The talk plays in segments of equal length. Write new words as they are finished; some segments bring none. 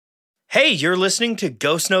Hey, you're listening to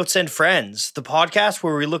Ghost Notes and Friends, the podcast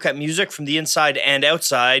where we look at music from the inside and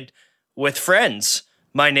outside with friends.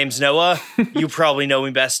 My name's Noah. You probably know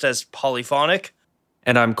me best as Polyphonic.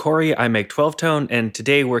 And I'm Corey. I make 12-tone, and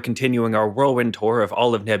today we're continuing our whirlwind tour of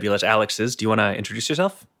all of Nebula's Alex's. Do you want to introduce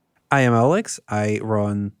yourself? I am Alex. I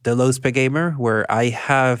run the Lowspec Gamer, where I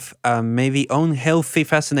have maybe unhealthy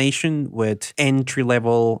fascination with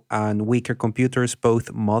entry-level and weaker computers,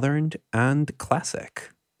 both modern and classic.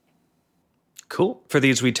 Cool. For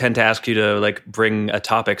these, we tend to ask you to bring a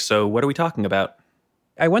topic. So what are we talking about?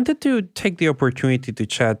 I wanted to take the opportunity to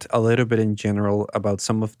chat a little bit in general about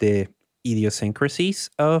some of the idiosyncrasies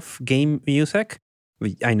of game music.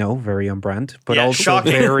 I know, very on brand, but also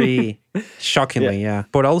shocking. very shockingly, yeah.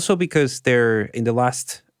 But also because they're in the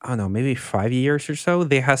last, I don't know, maybe 5 years or so,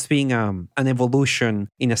 there has been an evolution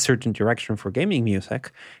in a certain direction for gaming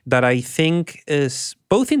music that I think is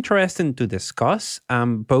both interesting to discuss,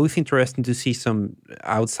 both interesting to see some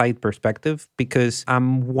outside perspective, because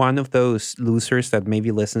I'm one of those losers that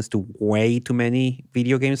maybe listens to way too many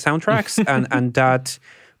video game soundtracks, and that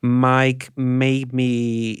might make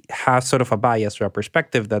me have sort of a bias or a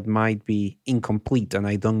perspective that might be incomplete,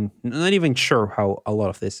 and not even sure how a lot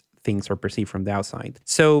of these things are perceived from the outside.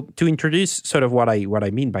 So to introduce sort of what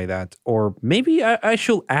I mean by that, or maybe I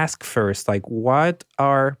should ask first, what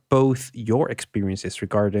are both your experiences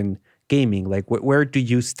regarding gaming? Where do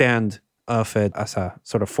you stand of it as a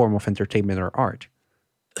sort of form of entertainment or art?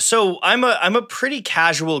 So I'm a pretty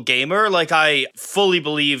casual gamer. I fully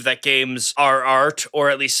believe that games are art,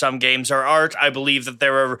 or at least some games are art. I believe that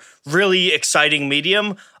they're a really exciting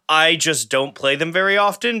medium. I just don't play them very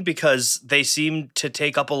often because they seem to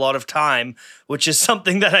take up a lot of time, which is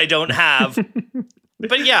something that I don't have.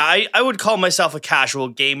 But yeah, I would call myself a casual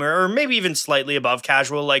gamer, or maybe even slightly above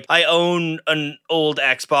casual. I own an old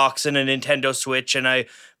Xbox and a Nintendo Switch, and I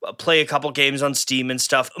play a couple games on Steam and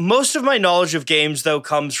stuff. Most of my knowledge of games, though,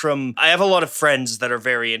 comes from, I have a lot of friends that are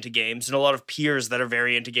very into games and a lot of peers that are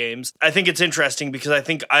very into games. I think it's interesting because I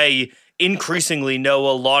think I increasingly know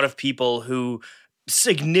a lot of people who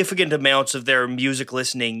significant amounts of their music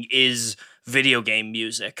listening is video game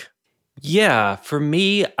music. Yeah, for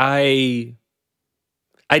me, I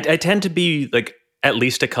tend to be at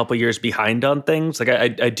least a couple years behind on things. I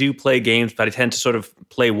do play games, but I tend to sort of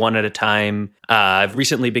play one at a time. I've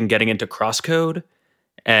recently been getting into CrossCode,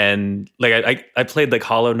 and I played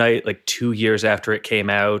Hollow Knight 2 years after it came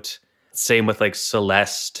out. Same with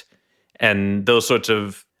Celeste and those sorts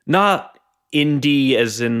of not indie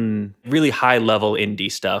as in really high level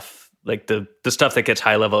indie stuff, the stuff that gets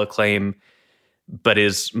high level acclaim, but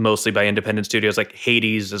is mostly by independent studios, like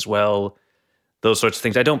Hades as well. Those sorts of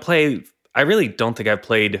things. I really don't think I've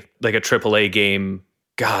played a AAA game.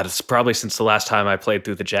 God, it's probably since the last time I played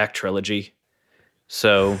through the Jack trilogy.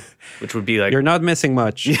 So, which would be You're not missing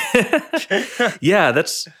much. Yeah,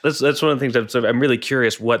 that's one of the things I'm really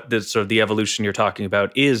curious what this sort of the evolution you're talking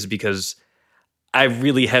about is, because I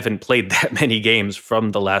really haven't played that many games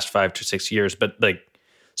from the last 5 to 6 years, but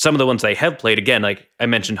some of the ones I have played, again, I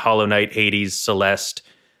mentioned Hollow Knight, Hades, Celeste,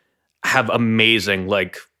 have amazing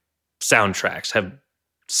soundtracks, have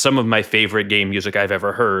some of my favorite game music I've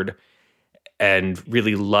ever heard, and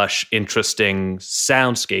really lush, interesting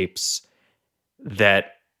soundscapes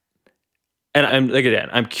that, and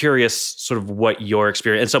I'm curious sort of what your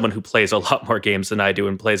experience, and someone who plays a lot more games than I do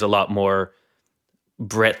and plays a lot more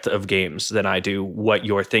breadth of games than I do, what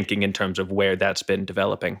you're thinking in terms of where that's been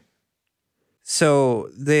developing. So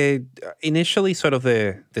initially sort of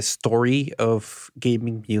the story of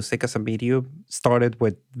gaming music as a medium started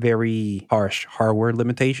with very harsh hardware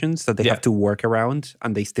limitations that they have to work around,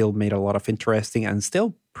 and they still made a lot of interesting and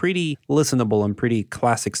still pretty listenable and pretty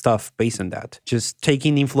classic stuff based on that. Just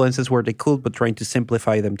taking influences where they could, but trying to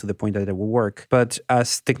simplify them to the point that it will work. But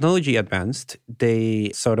as technology advanced,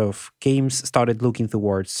 games started looking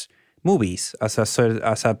towards movies as a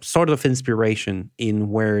sort of inspiration in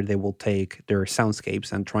where they will take their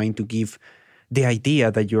soundscapes, and trying to give the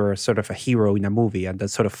idea that you're sort of a hero in a movie, and that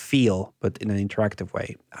sort of feel, but in an interactive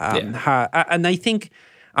way. And I think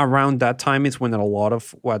around that time is when a lot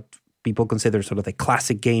of what people consider sort of the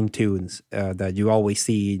classic game tunes that you always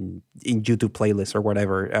see in YouTube playlists or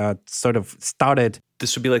whatever sort of started.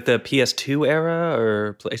 This would be the PS2 era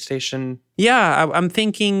or PlayStation? Yeah, I'm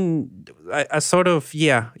thinking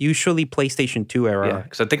usually PlayStation 2 era. Yeah,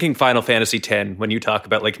 because I'm thinking Final Fantasy X when you talk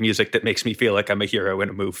about music that makes me feel like I'm a hero in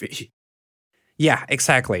a movie. Yeah,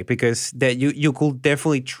 exactly. Because you could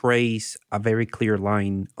definitely trace a very clear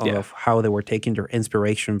line of how they were taking their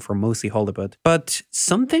inspiration from mostly Hollywood. But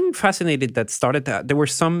something fascinating that started there were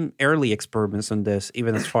some early experiments on this,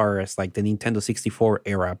 even as far as like the Nintendo 64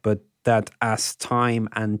 era. But that as time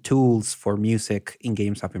and tools for music in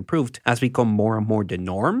games have improved, has become more and more the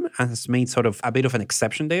norm and has made sort of a bit of an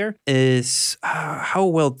exception there, is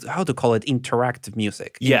how to call it, interactive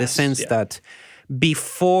music. In the sense that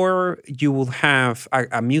before, you will have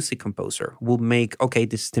a music composer will make, okay,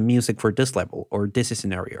 this is the music for this level, or this is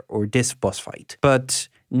scenario, or this boss fight. But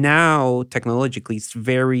now, technologically, it's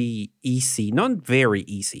very easy, not very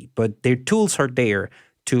easy, but their tools are there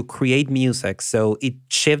to create music. So it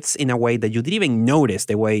shifts in a way that you didn't even notice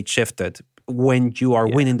the way it shifted when you are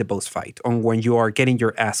winning the boss fight, on when you are getting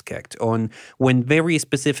your ass kicked, on when very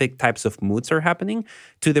specific types of moods are happening,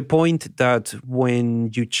 to the point that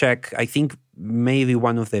when you check, I think maybe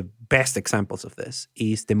one of the best examples of this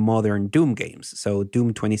is the modern Doom games. So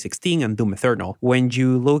Doom 2016 and Doom Eternal. When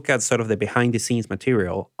you look at sort of the behind the scenes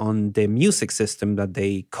material on the music system that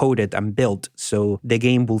they coded and built, so the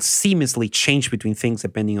game will seamlessly change between things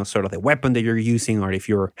depending on sort of the weapon that you're using, or if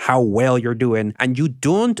you're how well you're doing. And you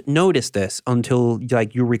don't notice this until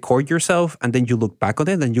like you record yourself and then you look back on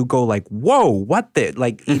it and you go like, whoa, what the,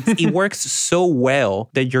 like it works so well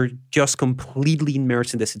that you're just completely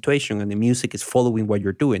immersed in the situation and the music is following what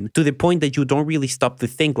you're doing, to the point that you don't really stop to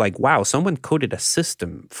think like, wow, someone coded a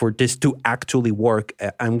system for this to actually work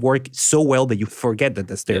and work so well that you forget that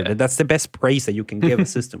that's there. That's the best praise that you can give a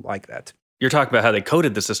system like that. You're talking about how they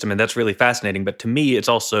coded the system, and that's really fascinating. But to me, it's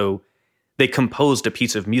also, they composed a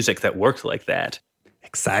piece of music that worked like that.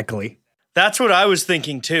 Exactly. That's what I was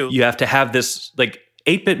thinking too. You have to have this, like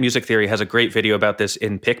 8-Bit Music Theory has a great video about this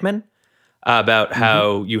in Pikmin, about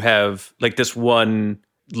how you have like this one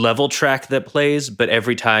level track that plays, but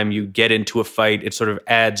every time you get into a fight, it sort of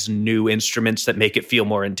adds new instruments that make it feel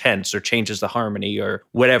more intense, or changes the harmony or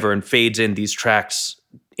whatever, and fades in these tracks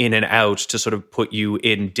in and out to sort of put you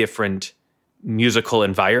in different musical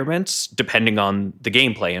environments depending on the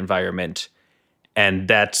gameplay environment. And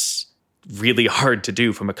that's really hard to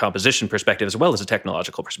do from a composition perspective as well as a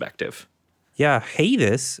technological perspective. Yeah,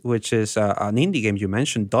 Hades, which is an indie game you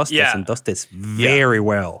mentioned, does this, and does this very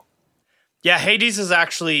well. Yeah, Hades is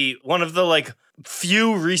actually one of the like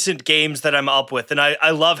few recent games that I'm up with, and I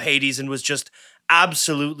love Hades and was just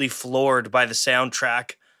absolutely floored by the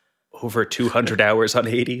soundtrack. Over 200 hours on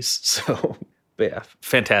Hades, so yeah,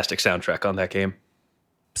 fantastic soundtrack on that game.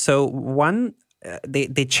 So one,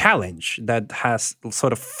 the challenge that has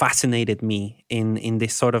sort of fascinated me in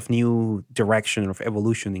this sort of new direction of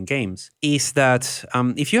evolution in games is that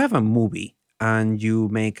if you have a movie and you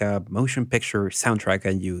make a motion picture soundtrack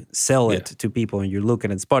and you sell it to people and you look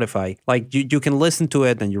at it on Spotify, like you can listen to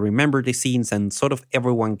it and you remember the scenes, and sort of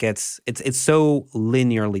everyone gets, it's so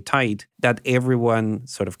linearly tied that everyone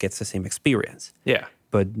sort of gets the same experience. Yeah.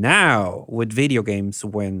 But now with video games,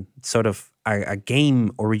 when sort of a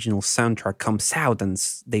game original soundtrack comes out and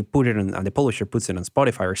they put it on, and the publisher puts it on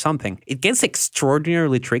Spotify or something, it gets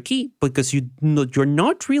extraordinarily tricky because you're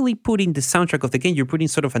not really putting the soundtrack of the game, you're putting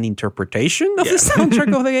sort of an interpretation of the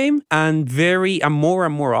soundtrack of the game. And more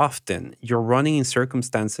and more often, you're running in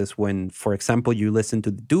circumstances when, for example, you listen to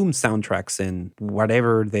the Doom soundtracks and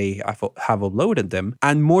whatever they have uploaded them.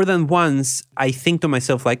 And more than once, I think to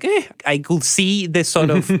myself like, I could see this sort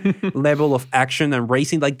of level of action and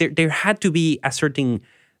racing. Like there had to be a certain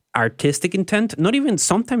artistic intent,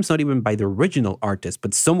 sometimes not even by the original artist,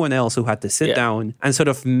 but someone else who had to sit down and sort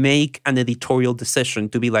of make an editorial decision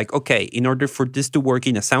to be like, okay, in order for this to work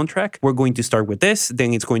in a soundtrack, we're going to start with this,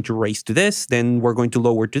 then it's going to race to this, then we're going to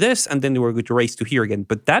lower to this, and then we're going to race to here again.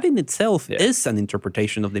 But that in itself is an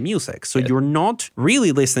interpretation of the music. So you're not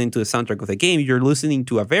really listening to the soundtrack of the game, you're listening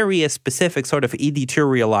to a very specific sort of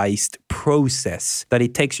editorialized process that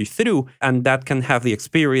it takes you through, and that can have the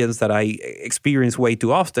experience that I experience way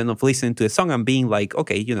too often of listening to a song and being like,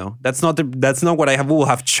 okay, that's not what I will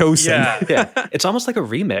have chosen. Yeah. It's almost like a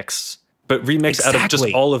remix, but remix out of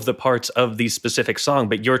just all of the parts of the specific song.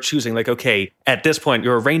 But you're choosing like, okay, at this point,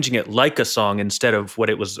 you're arranging it like a song instead of what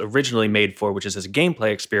it was originally made for, which is as a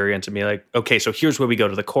gameplay experience. And be like, okay, so here's where we go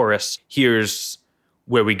to the chorus. Here's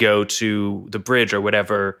where we go to the bridge or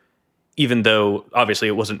whatever. Even though obviously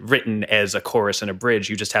it wasn't written as a chorus and a bridge,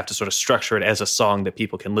 you just have to sort of structure it as a song that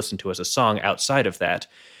people can listen to as a song outside of that,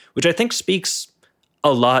 which I think speaks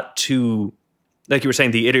a lot to, like you were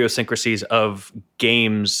saying, the idiosyncrasies of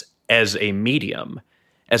games as a medium,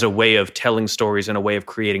 as a way of telling stories and a way of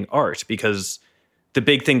creating art. Because the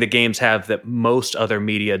big thing that games have that most other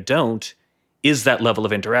media don't is that level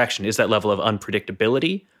of interaction, is that level of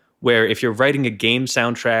unpredictability, where if you're writing a game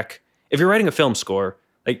soundtrack, if you're writing a film score,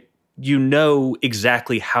 you know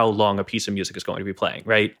exactly how long a piece of music is going to be playing,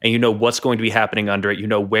 right? And you know what's going to be happening under it. You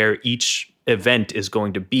know where each event is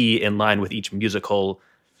going to be in line with each musical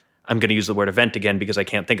I'm going to use the word event again because I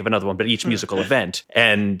can't think of another one, but each musical event.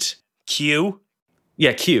 And Cue?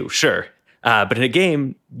 yeah, cue, sure. But in a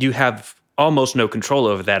game, you have almost no control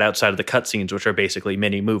over that outside of the cutscenes, which are basically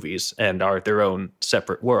mini movies and are their own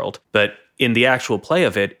separate world. But in the actual play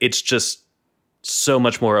of it, it's just so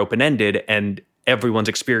much more open-ended, and everyone's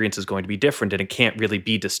experience is going to be different, and it can't really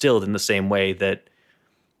be distilled in the same way that,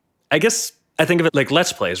 I guess I think of it like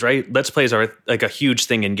Let's Plays, right? Let's Plays are like a huge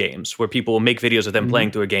thing in games where people will make videos of them playing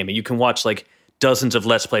through a game, and you can watch like dozens of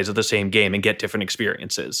Let's Plays of the same game and get different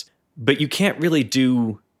experiences. But you can't really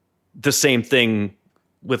do the same thing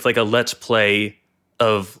with like a Let's Play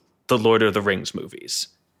of the Lord of the Rings movies.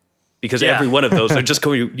 Because every one of those are just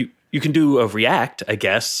going, you can do a react, I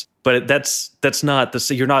guess, but that's not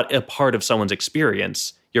you're not a part of someone's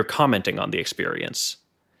experience. You're commenting on the experience.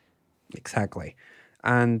 Exactly.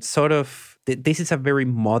 And sort of, this is a very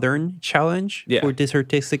modern challenge for this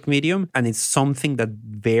artistic medium. And it's something that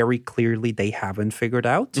very clearly they haven't figured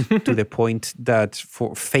out to the point that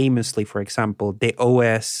famously, for example, the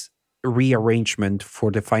OS rearrangement for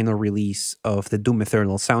the final release of the Doom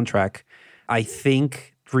Eternal soundtrack, I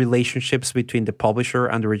think relationships between the publisher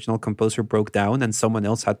and the original composer broke down and someone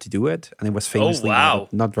else had to do it. And it was famously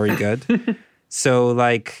not very good. So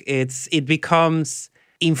like it becomes,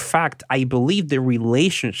 in fact, I believe the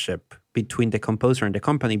relationship between the composer and the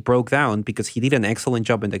company broke down because he did an excellent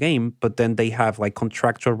job in the game, but then they have like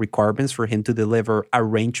contractual requirements for him to deliver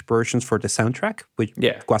arranged versions for the soundtrack, which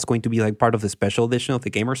was going to be like part of the special edition of the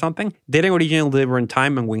game or something. They didn't originally deliver in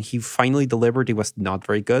time, and when he finally delivered, it was not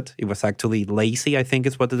very good. It was actually lazy, I think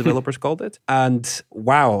is what the developers called it. And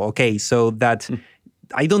wow, okay, so that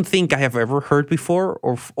I don't think I have ever heard before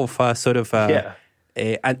of a sort of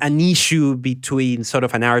an issue between sort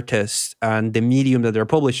of an artist and the medium that they're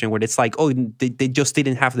publishing, where it's like, oh, they just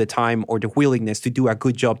didn't have the time or the willingness to do a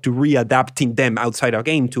good job to readapting them outside a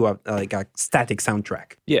game to a static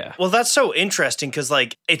soundtrack. Yeah. Well, that's so interesting because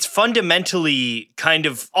like it's fundamentally kind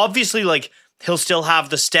of obviously like he'll still have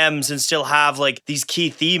the stems and still have like these key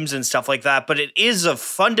themes and stuff like that, but it is a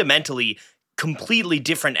fundamentally completely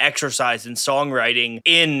different exercise in songwriting,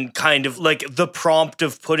 in kind of like the prompt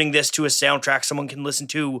of putting this to a soundtrack someone can listen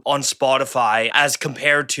to on Spotify as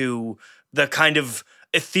compared to the kind of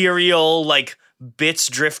ethereal like bits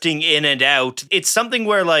drifting in and out. It's something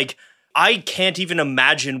where like I can't even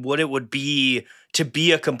imagine what it would be to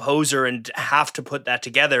be a composer and have to put that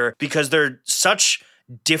together because they're such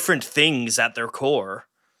different things at their core.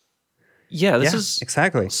 Yeah, this is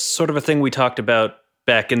exactly sort of a thing we talked about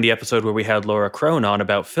back in the episode where we had Laura Crone on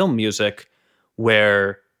about film music,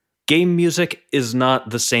 where game music is not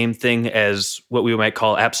the same thing as what we might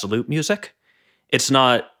call absolute music. It's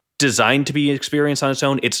not designed to be experienced on its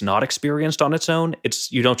own. It's not experienced on its own.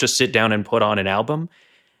 You don't just sit down and put on an album.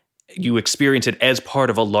 You experience it as part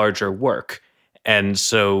of a larger work. And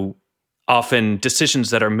so often decisions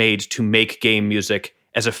that are made to make game music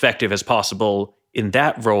as effective as possible in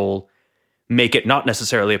that role make it not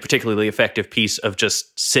necessarily a particularly effective piece of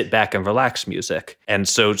just sit back and relax music. And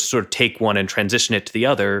so to sort of take one and transition it to the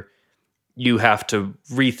other, you have to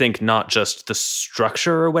rethink not just the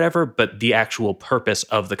structure or whatever, but the actual purpose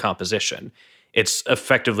of the composition. It's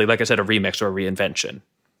effectively, like I said, a remix or a reinvention.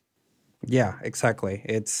 Yeah, exactly.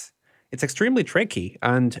 It's extremely tricky.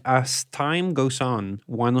 And as time goes on,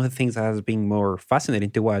 one of the things that has been more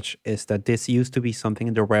fascinating to watch is that this used to be something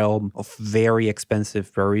in the realm of very expensive,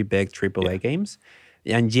 very big AAA games.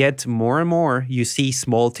 And yet more and more you see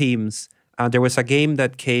small teams. There was a game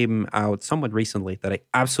that came out somewhat recently that I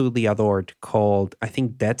absolutely adored called, I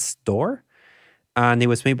think, Death's Door. And it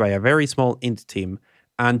was made by a very small indie team.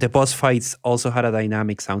 And the boss fights also had a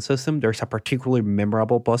dynamic sound system. There's a particularly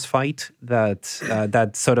memorable boss fight that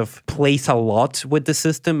sort of plays a lot with the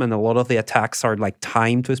system, and a lot of the attacks are like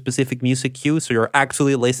timed to a specific music cue. So you're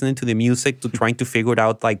actually listening to the music to trying to figure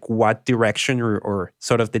out like what direction or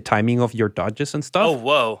sort of the timing of your dodges and stuff. Oh,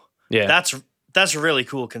 whoa. Yeah. That's really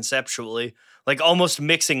cool conceptually. Like almost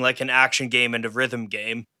mixing like an action game and a rhythm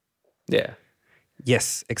game. Yeah.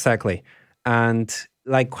 Yes, exactly. And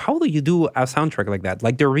like, how do you do a soundtrack like that?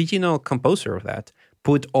 Like the original composer of that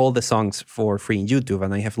put all the songs for free in YouTube,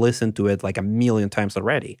 and I have listened to it like a million times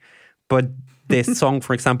already. But the song,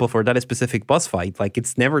 for example, for that specific boss fight, like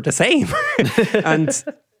it's never the same. And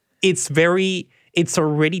it's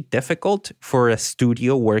already difficult for a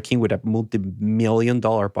studio working with a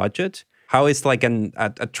multi-million-dollar budget. How is like a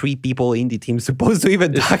 3-people indie team supposed to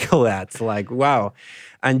even tackle that? Like, wow.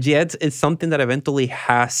 And yet it's something that eventually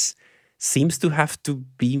has seems to have to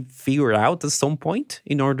be figured out at some point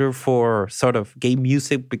in order for sort of game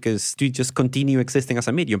music because to just continue existing as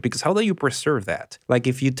a medium. Because how do you preserve that? Like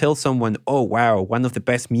if you tell someone, oh wow, one of the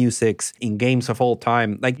best musics in games of all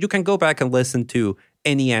time, like you can go back and listen to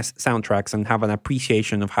NES soundtracks and have an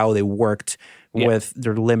appreciation of how they worked with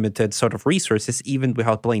their limited sort of resources, even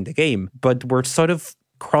without playing the game. But we're sort of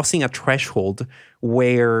crossing a threshold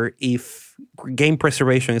where if game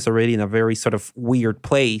preservation is already in a very sort of weird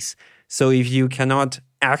place, so if you cannot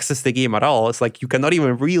access the game at all, it's like you cannot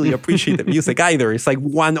even really appreciate the music either. It's like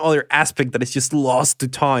one other aspect that is just lost to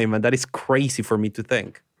time, and that is crazy for me to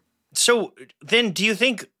think. So then do you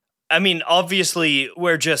think, I mean, obviously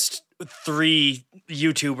we're just 3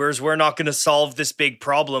 YouTubers. We're not going to solve this big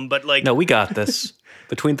problem, but like... No, we got this.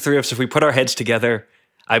 Between the 3 of us, if we put our heads together,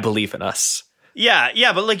 I believe in us.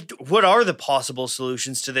 Yeah, but like, what are the possible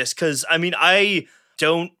solutions to this? Because, I mean, I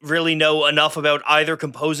don't really know enough about either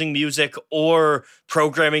composing music or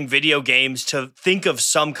programming video games to think of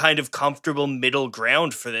some kind of comfortable middle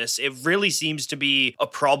ground for this. It really seems to be a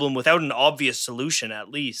problem without an obvious solution, at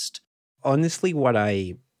least. Honestly, what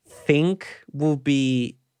I think will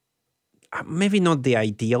be maybe not the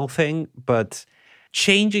ideal thing, but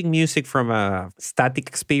changing music from a static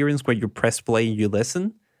experience where you press play and you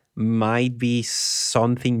listen might be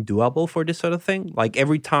something doable for this sort of thing. Like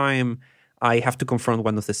every time I have to confront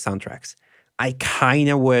one of the soundtracks, I kind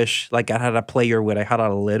of wish like I had a player where I had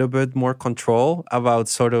a little bit more control about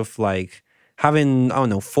sort of like having, I don't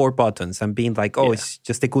know, 4 buttons and being like, oh, it's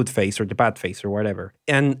just the good face or the bad face or whatever.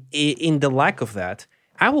 And in the lack of that,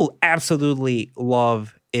 I will absolutely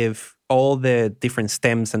love if all the different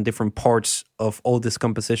stems and different parts of all these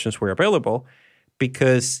compositions were available,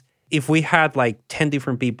 because if we had like 10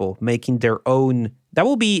 different people making their own, that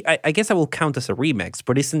will be, I guess that will count as a remix,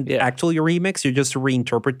 but isn't actually a remix. You're just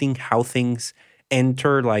reinterpreting how things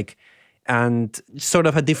enter, like, and sort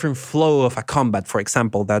of a different flow of a combat, for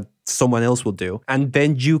example, that someone else will do. And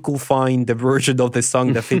then you could find the version of the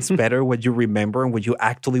song that fits better what you remember and what you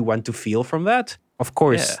actually want to feel from that. Of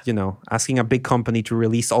course, you know, asking a big company to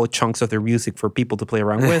release all chunks of their music for people to play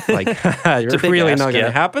around with, like, it's really not going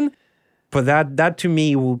to happen. But that to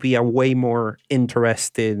me will be a way more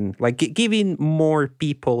interesting, like giving more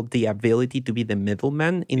people the ability to be the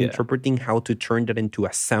middleman in interpreting how to turn that into a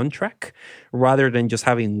soundtrack, rather than just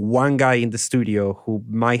having one guy in the studio who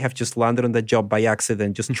might have just landed on the job by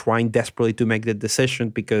accident, just trying desperately to make the decision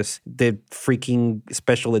because the freaking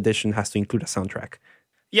special edition has to include a soundtrack.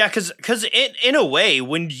 Yeah, because in a way,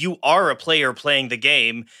 when you are a player playing the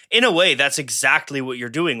game, in a way, that's exactly what you're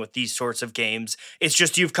doing with these sorts of games. It's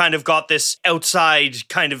just you've kind of got this outside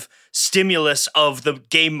kind of stimulus of the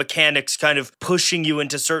game mechanics kind of pushing you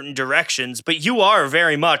into certain directions, but you are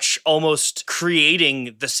very much almost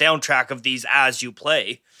creating the soundtrack of these as you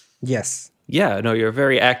play. Yes. Yeah, no, you're a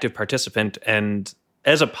very active participant, and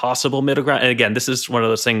as a possible middle ground, and again, this is one of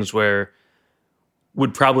those things where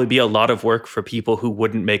would probably be a lot of work for people who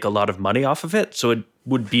wouldn't make a lot of money off of it. So it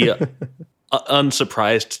would be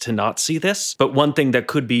unsurprised to not see this. But one thing that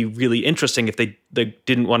could be really interesting if they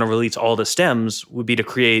didn't want to release all the stems would be to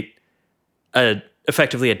create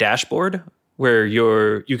effectively a dashboard where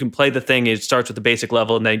you can play the thing. It starts with the basic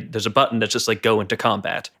level, and then there's a button that's just like go into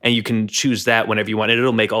combat, and you can choose that whenever you want, and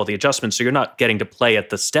it'll make all the adjustments. So you're not getting to play at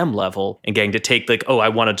the stem level and getting to take like, oh, I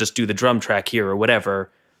want to just do the drum track here or whatever.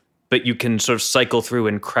 But you can sort of cycle through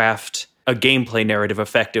and craft a gameplay narrative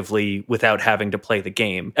effectively without having to play the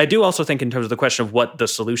game. I do also think in terms of the question of what the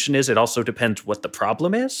solution is, it also depends what the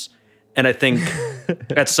problem is. And I think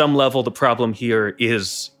at some level, the problem here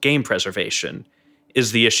is game preservation,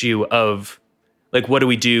 is the issue of, like, what do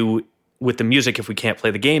we do with the music if we can't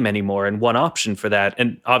play the game anymore? And one option for that,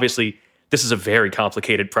 and obviously this is a very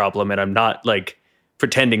complicated problem, and I'm not, like,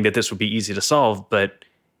 pretending that this would be easy to solve, but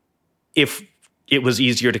if it was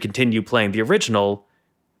easier to continue playing the original,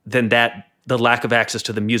 then the lack of access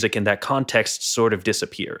to the music in that context sort of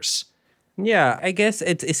disappears. Yeah, I guess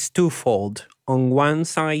it's twofold. On one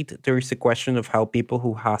side, there is a question of how people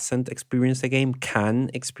who hasn't experienced the game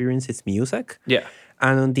can experience its music. Yeah.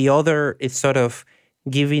 And on the other, it's sort of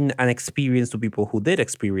giving an experience to people who did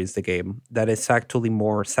experience the game that is actually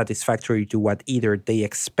more satisfactory to what either they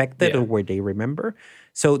expected or what they remember.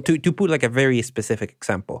 So to put like a very specific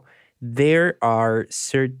example, there are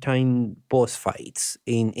certain boss fights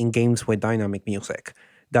in games with dynamic music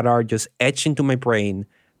that are just etched into my brain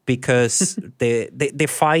because the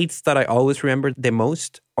fights that I always remember the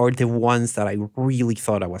most are the ones that I really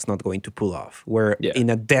thought I was not going to pull off, where in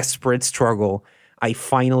a desperate struggle, I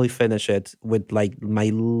finally finish it with like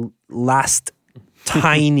my last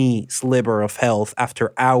tiny sliver of health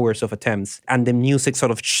after hours of attempts. And the music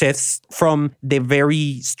sort of shifts from the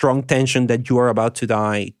very strong tension that you are about to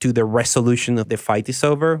die to the resolution of the fight is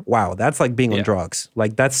over. Wow, that's like being on drugs.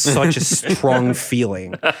 Like, that's such a strong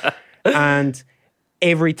feeling. And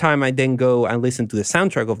every time I then go and listen to the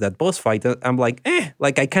soundtrack of that boss fight, I'm like,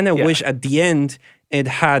 like I kind of wish at the end it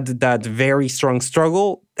had that very strong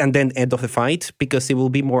struggle and then end of the fight, because it will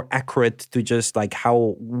be more accurate to just like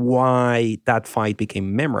why that fight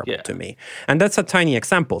became memorable to me. And that's a tiny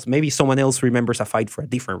example. Maybe someone else remembers a fight for a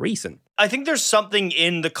different reason. I think there's something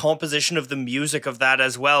in the composition of the music of that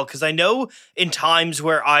as well, because I know in times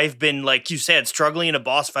where I've been, like you said, struggling in a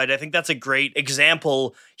boss fight, I think that's a great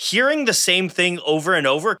example. Hearing the same thing over and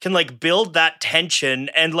over can like build that tension,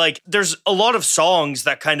 and like there's a lot of songs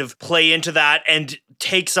that kind of play into that and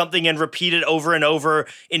take something and repeat it over and over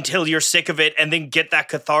until you're sick of it and then get that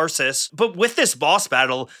catharsis. But with this boss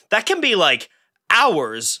battle, that can be like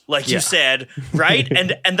hours, like you said, right?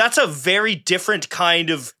 and that's a very different kind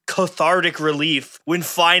of cathartic relief when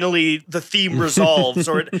finally the theme resolves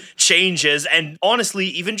or it changes. And honestly,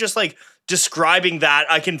 even just like describing that,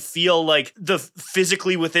 I can feel like the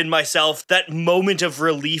physically within myself, that moment of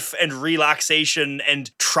relief and relaxation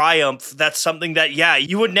and triumph. That's something that,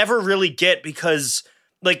 you would never really get, because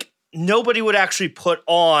like nobody would actually put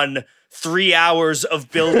on 3 hours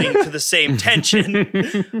of building to the same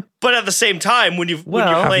tension. But at the same time, when you're playing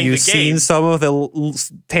the game, have you seen some of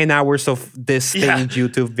the 10 hours of this stage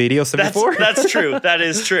YouTube videos before? That's true. That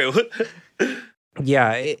is true.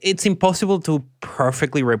 Yeah, it's impossible to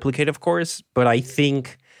perfectly replicate, of course, but I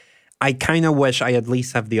think I kind of wish I at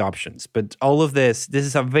least have the options. But all of this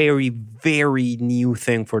is a very, very new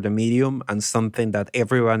thing for the medium, and something that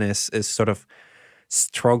everyone is sort of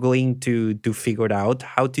struggling to figure out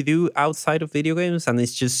how to do outside of video games. And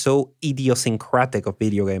it's just so idiosyncratic of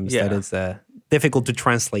video games that it's difficult to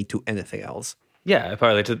translate to anything else. Yeah,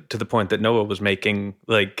 partly to the point that Noah was making,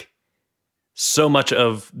 like so much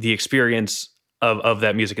of the experience of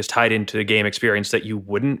that music is tied into the game experience that you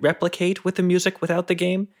wouldn't replicate with the music without the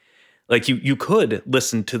game. Like you could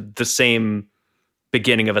listen to the same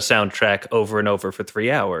beginning of a soundtrack over and over for 3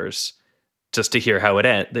 hours just to hear how it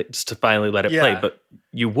ends, just to finally let it play, but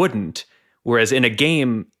you wouldn't. Whereas in a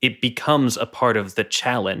game, it becomes a part of the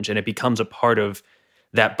challenge, and it becomes a part of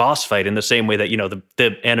that boss fight in the same way that, you know,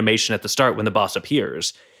 the animation at the start when the boss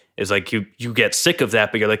appears is like you get sick of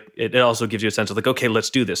that, but you're like, it also gives you a sense of like, okay, let's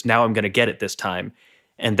do this. Now I'm going to get it this time.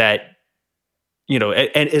 And that, you know,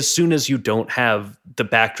 and as soon as you don't have the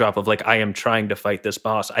backdrop of like, I am trying to fight this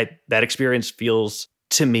boss, that experience feels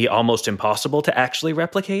to me almost impossible to actually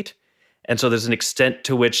replicate. And so there's an extent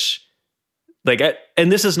to which, like,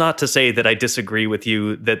 and this is not to say that I disagree with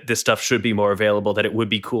you that this stuff should be more available, that it would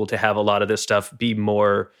be cool to have a lot of this stuff be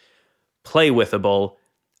more play withable,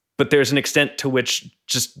 but there's an extent to which,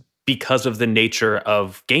 just because of the nature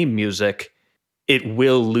of game music, it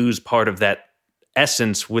will lose part of that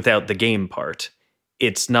essence without the game part.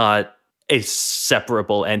 It's not a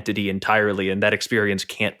separable entity entirely, and that experience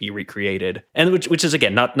can't be recreated. And which is,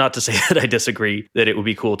 again, not to say that I disagree that it would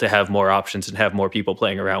be cool to have more options and have more people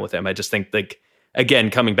playing around with them. I just think, like,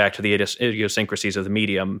 again, coming back to the idiosyncrasies of the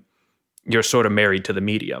medium, you're sort of married to the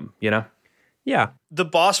medium, you know? Yeah. The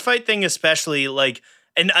boss fight thing especially, like,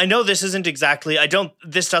 and I know this isn't exactly,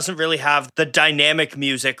 this doesn't really have the dynamic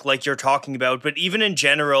music like you're talking about, but even in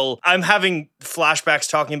general, I'm having flashbacks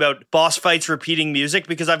talking about boss fights repeating music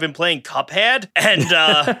because I've been playing Cuphead, and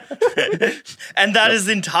and that is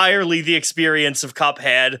entirely the experience of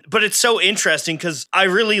Cuphead. But it's so interesting because I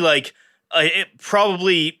really like, it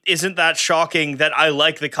probably isn't that shocking that I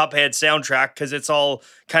like the Cuphead soundtrack because it's all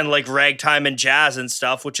kind of like ragtime and jazz and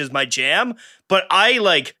stuff, which is my jam. But I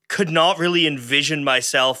like could not really envision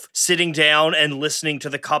myself sitting down and listening to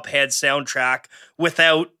the Cuphead soundtrack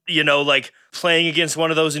without, you know, like playing against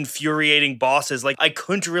one of those infuriating bosses. Like I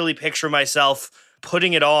couldn't really picture myself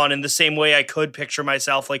putting it on in the same way I could picture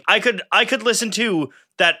myself. Like I could listen to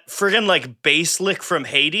that friggin' like bass lick from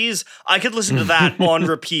Hades. I could listen to that on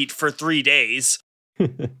repeat for 3 days.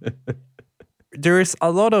 There is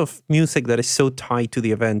a lot of music that is so tied to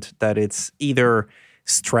the event that it's either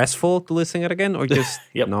stressful to listen it again or just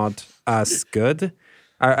not as good.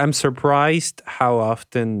 I'm surprised how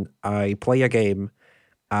often I play a game,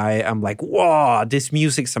 I am like, wow, this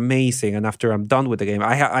music's amazing. And after I'm done with the game,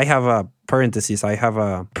 I have a parenthesis. I have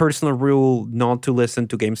a personal rule not to listen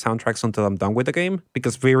to game soundtracks until I'm done with the game,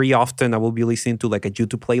 because very often I will be listening to like a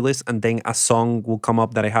YouTube playlist and then a song will come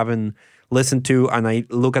up that I haven't listen to and I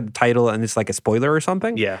look at the title and it's like a spoiler or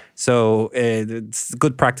something. Yeah. So it's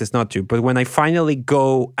good practice not to. But when I finally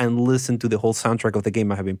go and listen to the whole soundtrack of the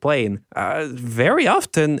game I have been playing, very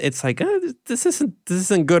often it's like, this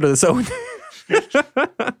isn't good on its own.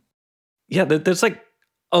 Yeah, there's like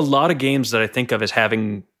a lot of games that I think of as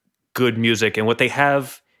having good music, and what they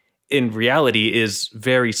have in reality is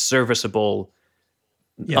very serviceable,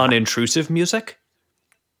 unintrusive music,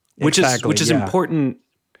 which is important,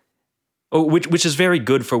 which is very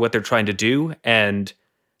good for what they're trying to do, and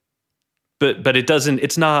but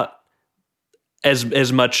it's not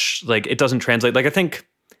as much, like, it doesn't translate. Like, I think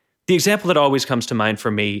the example that always comes to mind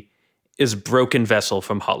for me is Broken Vessel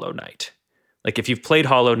from Hollow Knight. Like, if you've played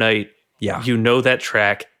Hollow Knight, you know that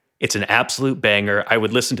track. It's an absolute banger. I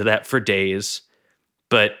would listen to that for days.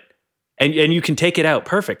 But and you can take it out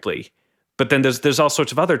perfectly. But then there's all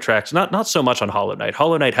sorts of other tracks. Not so much on Hollow Knight.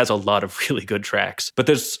 Hollow Knight has a lot of really good tracks. But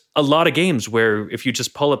there's a lot of games where if you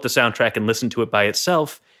just pull up the soundtrack and listen to it by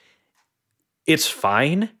itself, it's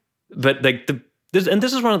fine. But like this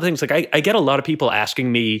is one of the things, like I get a lot of people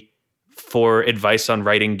asking me for advice on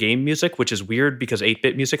writing game music, which is weird because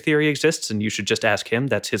 8-bit music theory exists and you should just ask him.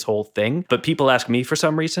 That's his whole thing. But people ask me for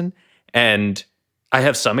some reason, and I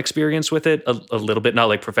have some experience with it, a little bit, not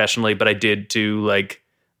like professionally, but I did do like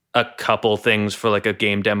a couple things for like a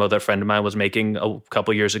game demo that a friend of mine was making a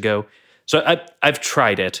couple years ago. So I've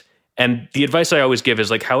tried it. And the advice I always give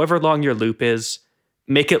is, like, however long your loop is,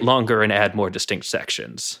 make it longer and add more distinct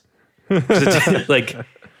sections. Like,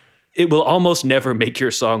 it will almost never make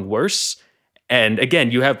your song worse. And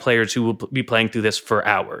again, you have players who will be playing through this for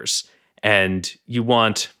hours, and you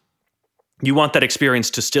want that experience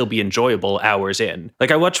to still be enjoyable hours in. Like,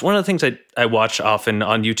 one of the things I watch often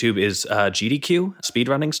on YouTube is GDQ,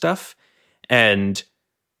 speedrunning stuff. And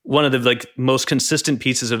one of the like most consistent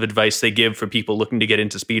pieces of advice they give for people looking to get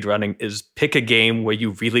into speedrunning is pick a game where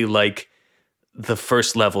you really like the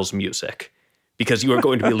first level's music, because you are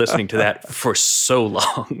going to be listening to that for so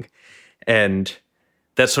long. And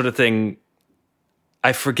that sort of thing,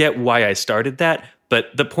 I forget why I started that, but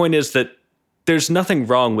the point is that there's nothing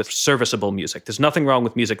wrong with serviceable music. There's nothing wrong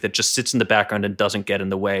with music that just sits in the background and doesn't get in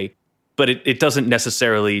the way, but it doesn't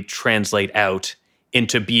necessarily translate out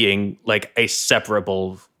into being like a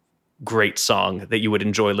separable great song that you would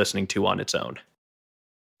enjoy listening to on its own.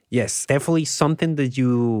 Yes, definitely something that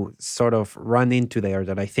you sort of run into there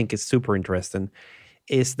that I think is super interesting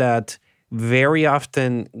is that very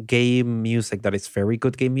often game music that is very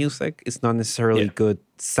good game music is not necessarily good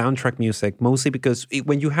soundtrack music, mostly because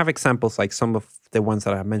when you have examples like some of the ones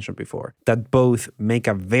that I have mentioned before, that both make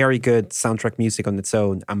a very good soundtrack music on its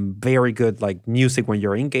own and very good like music when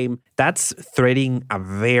you're in game, that's threading a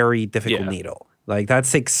very difficult needle. Like,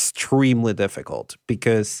 that's extremely difficult,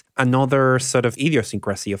 because another sort of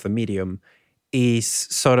idiosyncrasy of a medium is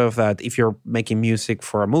sort of that if you're making music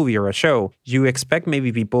for a movie or a show, you expect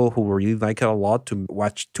maybe people who really like it a lot to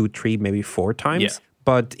watch 2, 3, maybe 4 times. Yeah.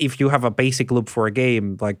 But if you have a basic loop for a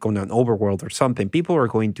game, like on an overworld or something, people are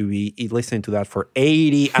going to be listening to that for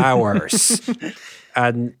 80 hours.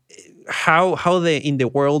 And how in the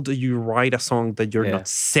world do you write a song that you're not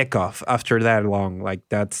sick of after that long? Like,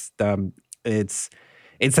 that's it's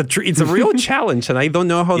a real challenge, and I don't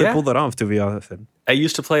know how they pull that off, to be honest. I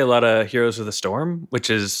used to play a lot of Heroes of the Storm, which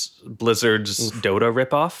is Blizzard's Dota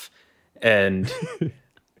ripoff, and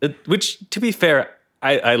which, to be fair,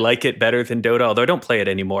 I like it better than Dota, although I don't play it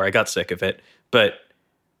anymore. I got sick of it. But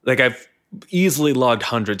like, I've easily logged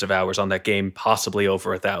hundreds of hours on that game, possibly over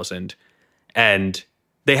 1,000. And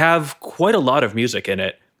they have quite a lot of music in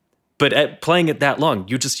it. But at playing it that long,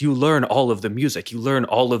 you learn all of the music, you learn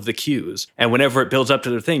all of the cues. And whenever it builds up to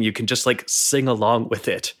the thing, you can just like sing along with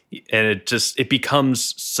it. And it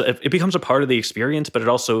becomes a part of the experience, but it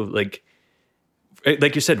also, like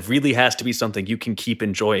you said, really has to be something you can keep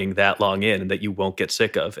enjoying that long in and that you won't get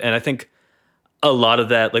sick of. And I think a lot of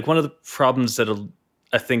that, like, one of the problems that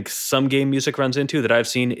I think some game music runs into that I've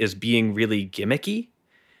seen is being really gimmicky.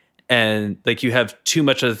 And like, you have too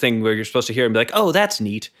much of the thing where you're supposed to hear and be like, oh, that's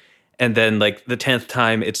neat. And then like the 10th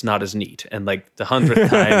time, it's not as neat. And like the 100th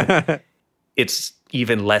time, it's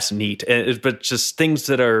even less neat. But just things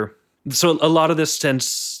that are... So a lot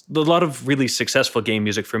of really successful game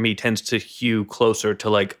music for me tends to hew closer to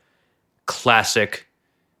like classic,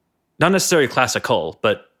 not necessarily classical,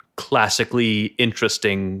 but classically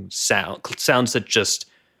interesting sounds that just,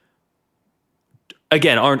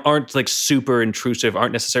 again, aren't like super intrusive,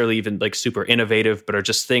 aren't necessarily even like super innovative, but are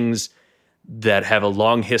just things that have a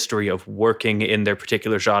long history of working in their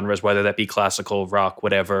particular genres, whether that be classical, rock,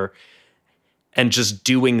 whatever, and just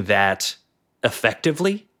doing that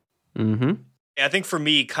effectively. Mm-hmm. I think for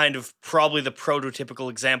me, kind of probably the prototypical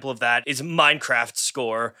example of that is Minecraft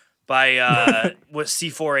score by with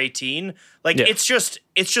C418. Like it's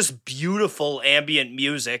just beautiful ambient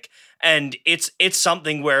music, and it's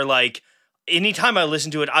something where like anytime I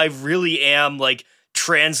listen to it, I really am like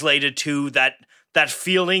translated to that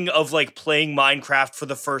feeling of like playing Minecraft for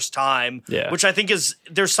the first time, which I think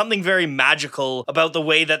there's something very magical about the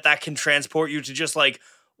way that can transport you to just like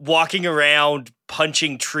walking around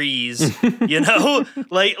punching trees, you know,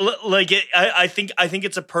 I think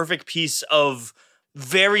it's a perfect piece of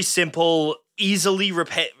very simple, easily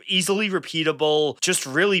repeatable, just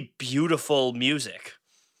really beautiful music.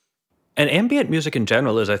 And ambient music in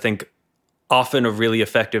general is, I think, often a really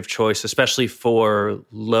effective choice, especially for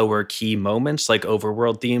lower key moments like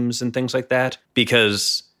overworld themes and things like that,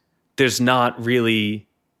 because there's not really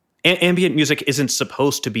ambient music isn't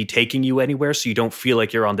supposed to be taking you anywhere, so you don't feel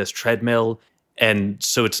like you're on this treadmill, and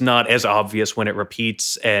so it's not as obvious when it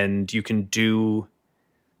repeats, and you can do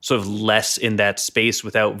sort of less in that space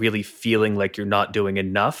without really feeling like you're not doing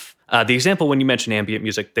enough. The example when you mention ambient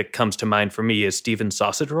music that comes to mind for me is Steven's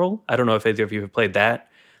Sausage Roll. I don't know if either of you have played that.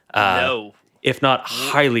 No. If not,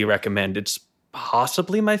 highly recommend. It's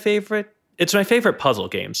possibly my favorite. It's my favorite puzzle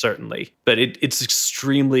game, certainly. But it's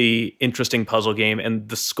extremely interesting puzzle game, and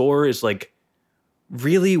the score is like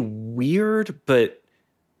really weird, but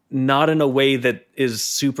not in a way that is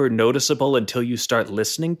super noticeable until you start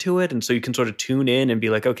listening to it. And so you can sort of tune in and be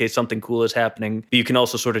like, okay, something cool is happening. But you can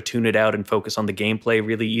also sort of tune it out and focus on the gameplay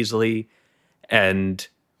really easily. And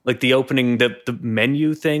like the opening, the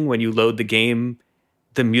menu thing, when you load the game,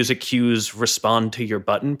 the music cues respond to your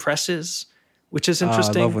button presses, which is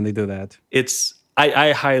interesting. I love when they do that.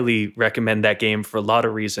 I highly recommend that game for a lot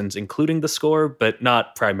of reasons, including the score, but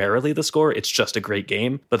not primarily the score. It's just a great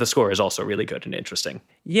game, but the score is also really good and interesting.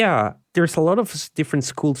 Yeah, there's a lot of different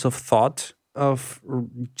schools of thought of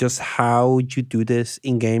just how you do this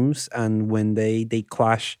in games, and when they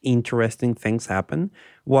clash, interesting things happen.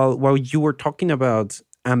 While you were talking about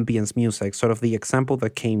ambience music, sort of the example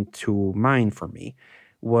that came to mind for me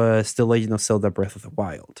was The Legend of Zelda Breath of the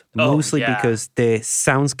Wild. Mostly because the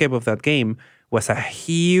soundscape of that game was a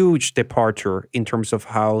huge departure in terms of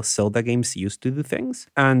how Zelda games used to do things.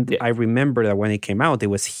 And I remember that when it came out, it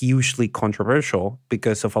was hugely controversial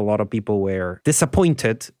because of a lot of people were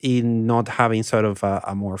disappointed in not having sort of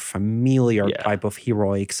a more familiar type of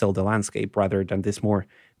heroic Zelda landscape rather than this more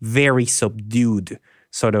very subdued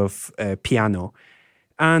sort of piano.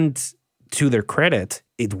 And to their credit,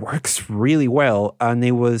 it works really well. And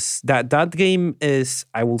it was that game is,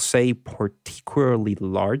 I will say, particularly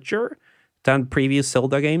larger than previous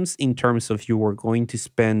Zelda games in terms of you were going to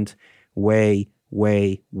spend way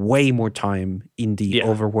more time in the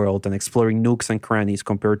overworld and exploring nooks and crannies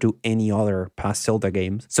compared to any other past Zelda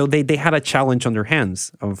games. So they had a challenge on their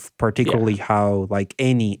hands of particularly how like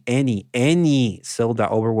any Zelda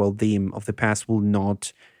overworld theme of the past will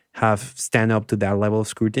not have stand up to that level of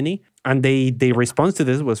scrutiny. And their response to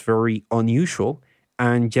this was very unusual,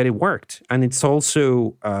 and yet it worked. And it's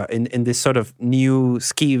also in this sort of new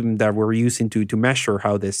scheme that we're using to measure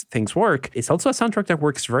how these things work, it's also a soundtrack that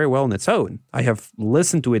works very well on its own. I have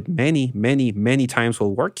listened to it many times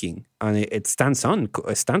while working, and it stands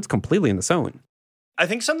completely on its own. I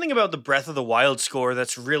think something about the Breath of the Wild score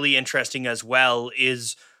that's really interesting as well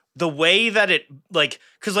is the way that it, like,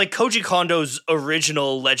 because like Koji Kondo's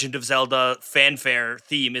original Legend of Zelda fanfare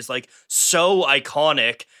theme is like so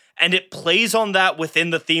iconic, and it plays on that within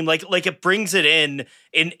the theme, like it brings it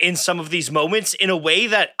in some of these moments in a way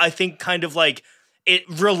that I think kind of like it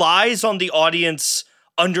relies on the audience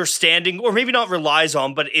understanding, or maybe not relies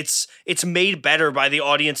on, but it's made better by the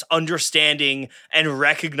audience understanding and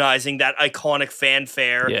recognizing that iconic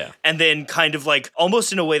fanfare, and then kind of like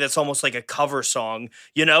almost in a way that's almost like a cover song,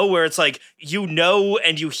 you know, where it's like, you know,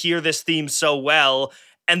 and you hear this theme so well,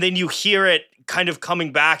 and then you hear it kind of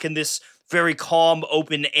coming back in this very calm,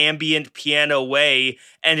 open, ambient piano way,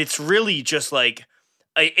 and it's really just like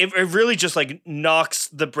it really just like knocks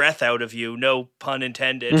the breath out of you, no pun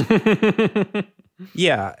intended.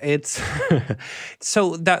 Yeah, it's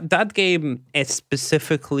so that game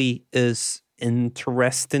specifically is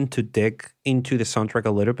interesting to dig into the soundtrack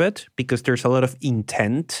a little bit because there's a lot of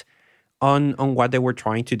intent on what they were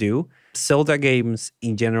trying to do. Zelda games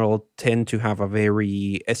in general tend to have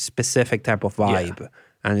a specific type of vibe,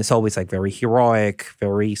 and it's always like very heroic,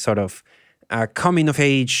 very sort of coming of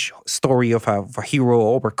age story of a hero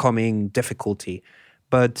overcoming difficulty.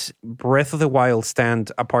 But Breath of the Wild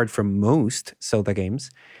stand apart from most Zelda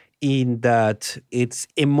games in that it's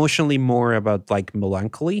emotionally more about like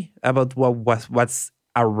melancholy, about what's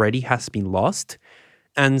already has been lost.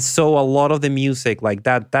 And so a lot of the music, like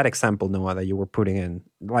that example, Noah, that you were putting in,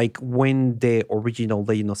 like when the original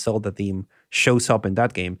Legend of Zelda theme shows up in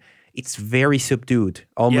that game, it's very subdued,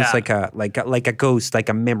 almost Yeah. like a ghost, like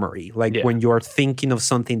a memory, like Yeah. when you're thinking of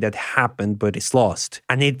something that happened but it's lost.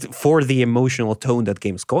 And it, for the emotional tone that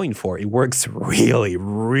game's going for, it works really,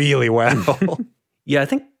 really well. Yeah, I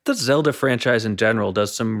think the Zelda franchise in general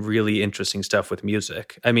does some really interesting stuff with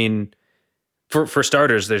music. I mean, for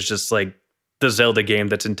starters, there's just like the Zelda game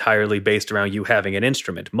that's entirely based around you having an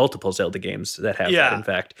instrument. Multiple Zelda games that have that, in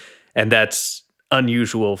fact. And that's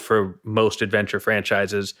unusual for most adventure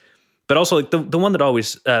franchises. But also, like the one that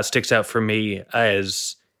always sticks out for me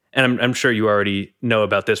is, and I'm sure you already know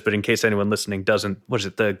about this, but in case anyone listening doesn't, what is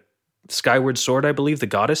it, the Skyward Sword, I believe, the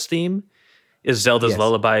goddess theme, is Zelda's Yes.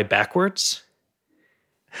 lullaby backwards.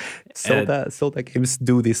 Zelda games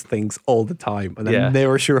do these things all the time, and Yeah. I'm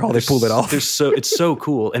never sure how they pull it off. It's so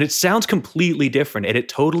cool, and it sounds completely different, and it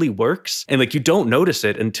totally works. And like you don't notice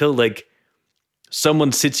it until like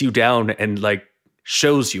someone sits you down and like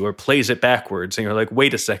shows you or plays it backwards, and you're like,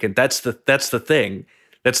 wait a second, that's the thing.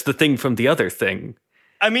 That's the thing from the other thing.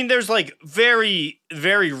 I mean, there's like very,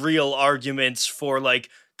 very real arguments for like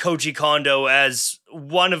Koji Kondo as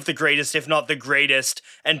one of the greatest, if not the greatest,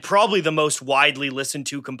 and probably the most widely listened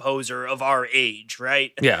to composer of our age,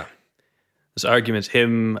 right? Yeah, there's arguments.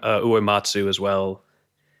 Him, Uematsu as well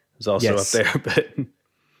is also Yes. up there, but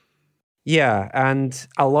Yeah, and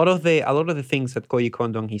a lot of the things that Koji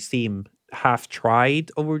Kondo and his team have tried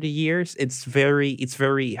over the years, it's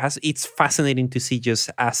fascinating to see just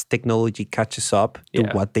as technology catches up to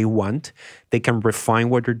Yeah. what they want, they can refine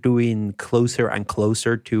what they're doing closer and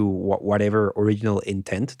closer to whatever original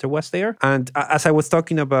intent there was there. And as I was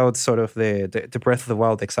talking about sort of the Breath of the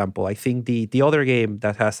Wild example, I think the other game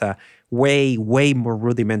that has a way more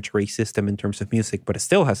rudimentary system in terms of music, but it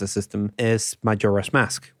still has a system, is Majora's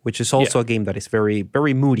Mask, which is also a game that is very,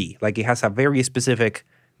 very moody. Like it has a very specific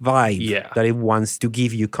vibe that it wants to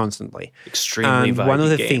give you constantly. extremely And vibey one of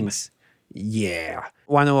the game. things,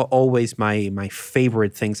 one of always my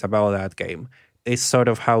favorite things about that game is sort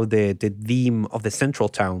of how the theme of the central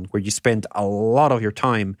town, where you spend a lot of your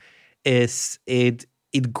time, is it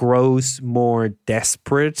grows more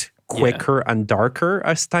desperate, quicker and darker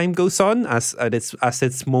as time goes on, as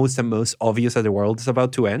it's most obvious that the world is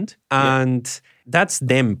about to end. And that's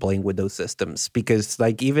them playing with those systems, because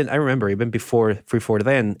like I remember even before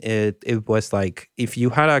then, it was like if you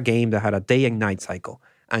had a game that had a day and night cycle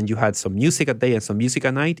and you had some music at day and some music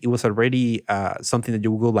at night, it was already something that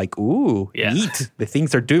you would go like, ooh, neat, the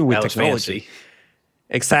things they're doing with That was technology. fancy.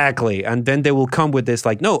 Exactly. And then they will come with this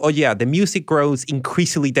like, no, oh yeah, the music grows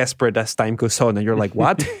increasingly desperate as time goes on. And you're like,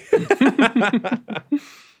 what?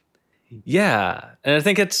 Yeah. And I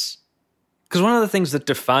think it's because one of the things that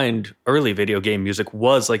defined early video game music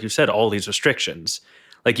was, like you said, all these restrictions.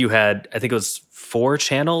 Like you had, I think it was 4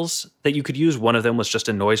 channels that you could use. One of them was just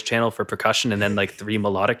a noise channel for percussion, and then like 3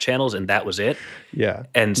 melodic channels, and that was it. Yeah.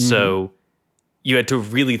 And so you had to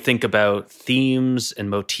really think about themes and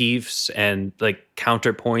motifs and like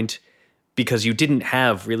counterpoint, because you didn't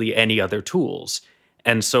have really any other tools.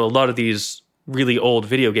 And so a lot of these really old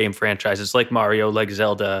video game franchises like Mario, like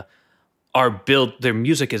Zelda, are built, their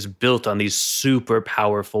music is built on these super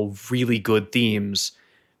powerful, really good themes,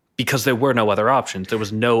 because there were no other options. There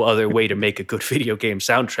was no other way to make a good video game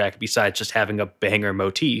soundtrack besides just having a banger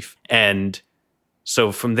motif. And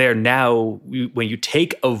so from there, now, when you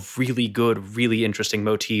take a really good, really interesting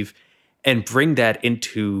motif and bring that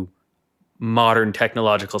into modern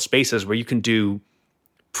technological spaces where you can do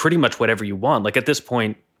pretty much whatever you want. Like at this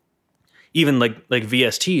point, even like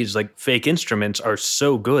VSTs, like fake instruments, are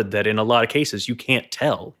so good that in a lot of cases you can't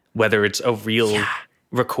tell whether it's a real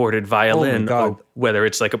recorded violin or whether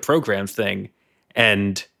it's like a programmed thing.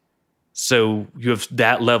 And so you have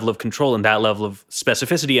that level of control and that level of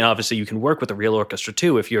specificity, and obviously you can work with a real orchestra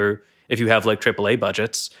too if you have like AAA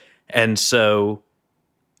budgets. And so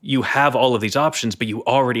you have all of these options, but you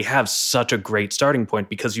already have such a great starting point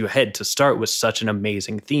because you had to start with such an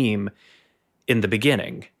amazing theme in the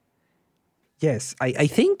beginning. Yes, I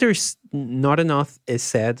think there's not enough is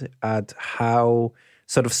said at how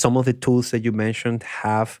sort of some of the tools that you mentioned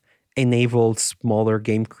have enabled smaller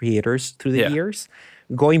game creators through the years.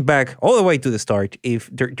 Going back all the way to the start, if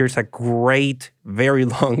there's a great, very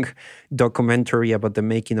long documentary about the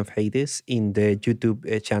making of Hades in the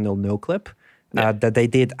YouTube channel NoClip that they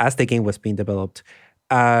did as the game was being developed.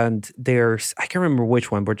 And I can't remember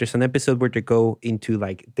which one, but there's an episode where they go into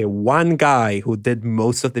like the one guy who did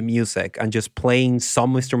most of the music and just playing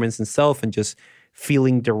some instruments himself and just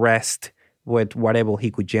feeling the rest with whatever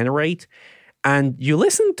he could generate. And you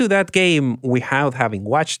listen to that game without having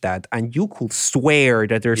watched that, and you could swear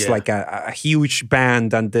that there's like a huge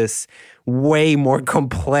band and this way more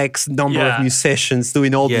complex number of musicians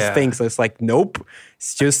doing all these things. So it's like, nope.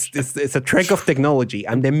 It's just, it's a trick of technology.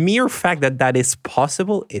 And the mere fact that that is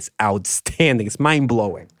possible is outstanding. It's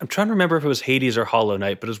mind-blowing. I'm trying to remember if it was Hades or Hollow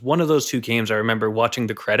Knight, but it was one of those two games. I remember watching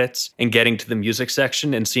the credits and getting to the music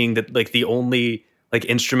section and seeing that like the only like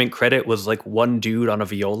instrument credit was like one dude on a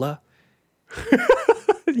viola.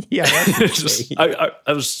 Yeah,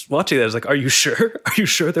 I was watching that. I was like, "Are you sure? Are you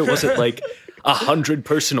sure there wasn't like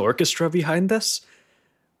 100-person orchestra behind this?"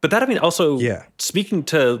 But that, I mean, also speaking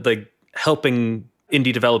to like helping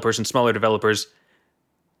indie developers and smaller developers,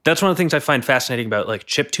 that's one of the things I find fascinating about like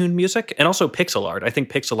chiptune music and also pixel art. I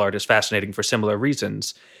think pixel art is fascinating for similar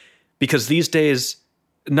reasons because these days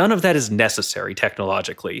none of that is necessary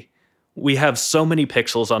technologically. We have so many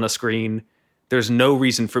pixels on a screen. There's no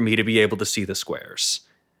reason for me to be able to see the squares.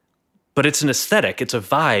 But it's an aesthetic, it's a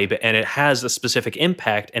vibe, and it has a specific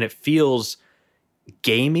impact, and it feels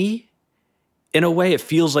gamey. In a way, it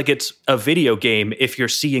feels like it's a video game if you're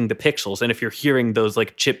seeing the pixels and if you're hearing those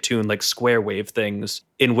like chiptune, like square wave things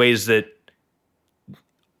in ways that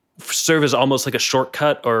serve as almost like a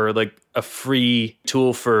shortcut or like a free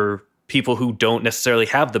tool for people who don't necessarily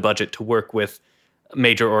have the budget to work with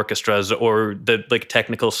major orchestras or the like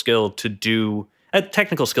technical skill to do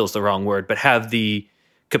technical skill is the wrong word, but have the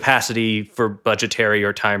capacity for budgetary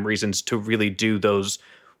or time reasons to really do those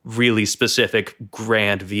really specific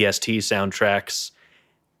grand VST soundtracks.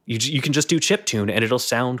 You can just do chiptune and it'll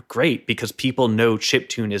sound great because people know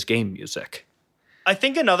chiptune is game music. I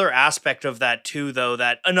think another aspect of that too, though,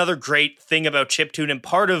 that another great thing about chiptune and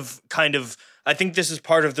part of kind of I think this is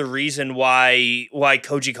part of the reason why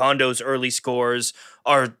Koji Kondo's early scores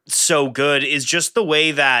are so good is just the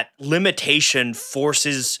way that limitation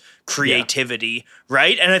forces creativity,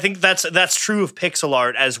 right? And I think that's true of pixel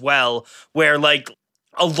art as well, where like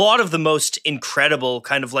a lot of the most incredible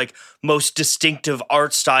kind of like most distinctive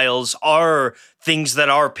art styles are things that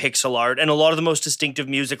are pixel art, and a lot of the most distinctive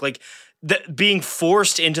music, like being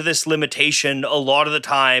forced into this limitation a lot of the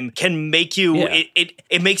time can make you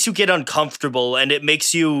it makes you get uncomfortable, and it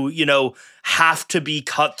makes you, you know, have to be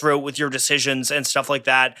cutthroat with your decisions and stuff like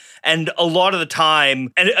that. And a lot of the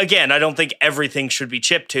time, and again, I don't think everything should be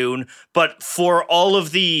chiptune, but for all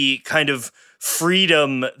of the kind of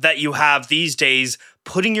freedom that you have these days,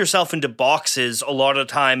 putting yourself into boxes a lot of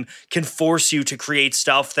the time can force you to create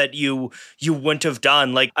stuff that you wouldn't have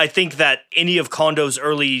done. Like, I think that any of Kondo's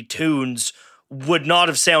early tunes would not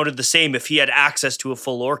have sounded the same if he had access to a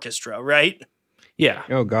full orchestra, right? Yeah.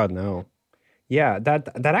 Oh God, no. Yeah,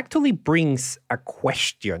 that actually brings a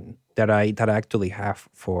question that I actually have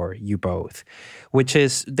for you both, which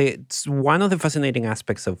is it's one of the fascinating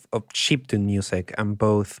aspects of chiptune music and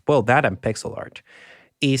both, well, that and pixel art,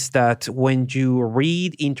 is that when you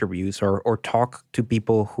read interviews or talk to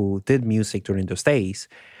people who did music during those days,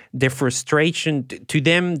 the frustration, to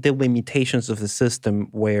them, the limitations of the system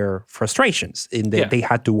were frustrations in that they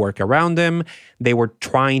had to work around them. They were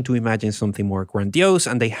trying to imagine something more grandiose,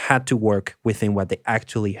 and they had to work within what they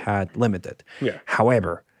actually had limited. Yeah.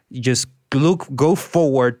 However, just go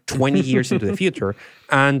forward 20 years into the future,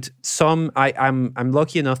 and I'm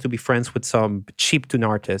lucky enough to be friends with some chiptune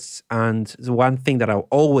artists, and the one thing that I'm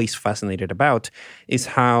always fascinated about is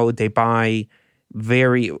how they buy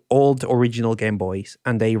very old original Game Boys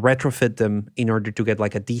and they retrofit them in order to get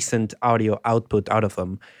like a decent audio output out of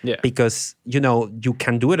them. Yeah. Because, you know, you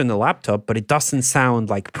can do it on a laptop, but it doesn't sound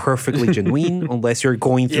like perfectly genuine unless you're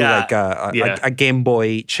going through like a Game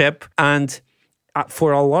Boy chip. And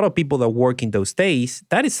for a lot of people that work in those days,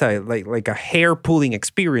 that is like a hair-pulling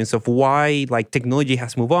experience of why like technology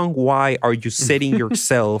has moved on. Why are you setting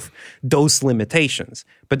yourself those limitations?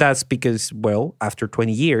 But that's because, well, after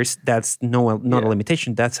 20 years, that's not a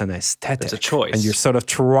limitation. That's an aesthetic. That's a choice. And you're sort of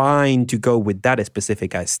trying to go with that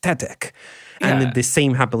specific aesthetic. And then the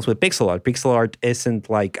same happens with pixel art. Pixel art isn't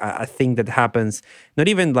like a thing that happens, not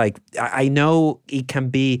even like, I know it can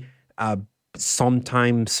be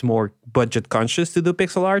sometimes more budget conscious to do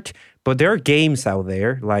pixel art, but there are games out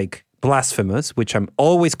there like Blasphemous, which I'm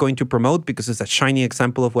always going to promote because it's a shining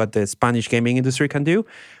example of what the Spanish gaming industry can do,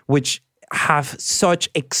 which have such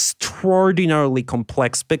extraordinarily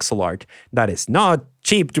complex pixel art that is not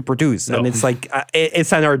cheap to produce. No. And it's like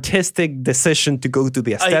it's an artistic decision to go to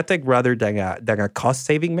the aesthetic rather than a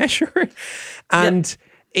cost-saving measure. And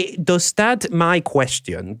does that, my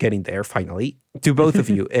question, getting there finally, to both of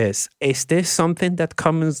you is this something that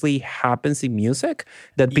commonly happens in music?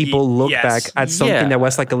 That people look back at something that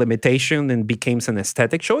was like a limitation and becomes an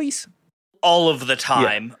aesthetic choice? All of the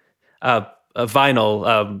time.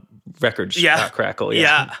 vinyl records crackle.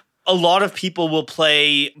 Yeah. A lot of people will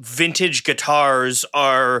play vintage guitars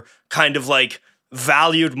are kind of like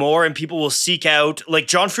valued more, and people will seek out, like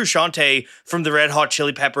John Frusciante from the Red Hot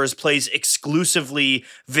Chili Peppers plays exclusively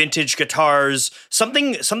vintage guitars.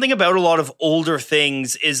 Something about a lot of older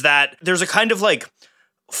things is that there's a kind of like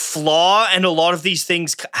flaw, and a lot of these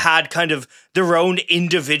things had kind of their own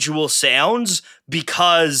individual sounds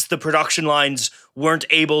because the production lines weren't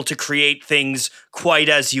able to create things quite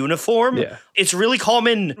as uniform. Yeah. It's really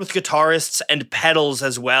common with guitarists and pedals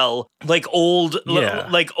as well. Like old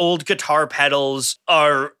guitar pedals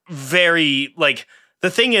are very like, the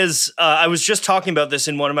thing is, I was just talking about this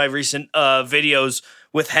in one of my recent videos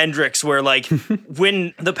with Hendrix, where like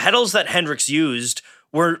when the pedals that Hendrix used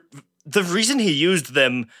were, the reason he used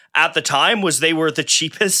them at the time was they were the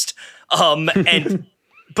cheapest.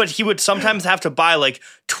 But he would sometimes have to buy like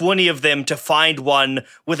 20 of them to find one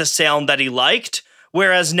with a sound that he liked.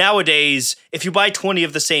 Whereas nowadays, if you buy 20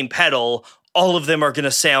 of the same pedal, all of them are going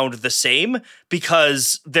to sound the same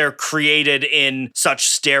because they're created in such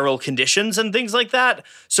sterile conditions and things like that.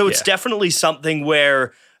 So it's definitely something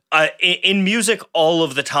where in music all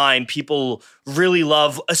of the time, people really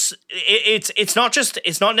love it's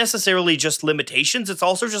not necessarily just limitations. It's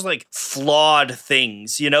also just like flawed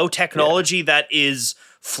things, technology that is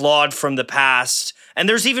flawed from the past. And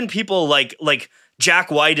there's even people like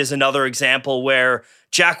Jack White is another example where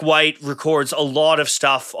Jack White records a lot of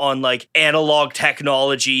stuff on like analog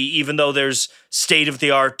technology, even though there's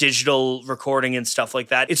state-of-the-art digital recording and stuff like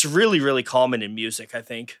that. It's really, really common in music, I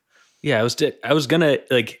think. Yeah, I was gonna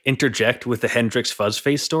like interject with the Hendrix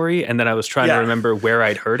Fuzzface story, and then I was trying to remember where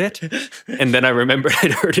I'd heard it, and then I remembered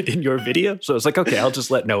I'd heard it in your video. So I was like, okay, I'll just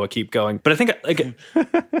let Noah keep going. But I think like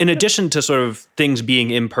in addition to sort of things being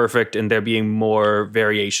imperfect and there being more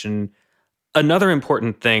variation, another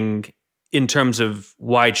important thing in terms of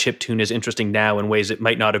why chiptune is interesting now in ways it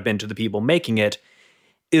might not have been to the people making it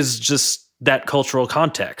is just that cultural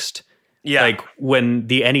context. Yeah. Like when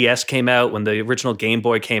the NES came out, when the original Game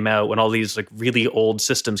Boy came out, when all these like really old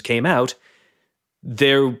systems came out,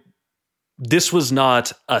 this was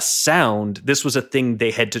not a sound. This was a thing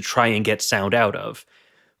they had to try and get sound out of.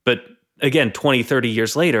 But again, 20, 30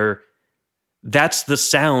 years later, that's the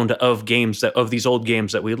sound of games of these old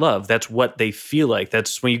games that we love. That's what they feel like.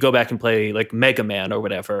 That's when you go back and play like Mega Man or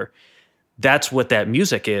whatever. That's what that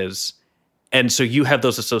music is. And so you have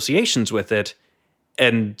those associations with it.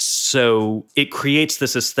 And so it creates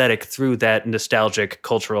this aesthetic through that nostalgic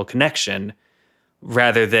cultural connection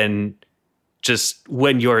rather than just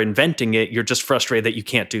when you're inventing it, you're just frustrated that you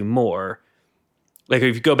can't do more. Like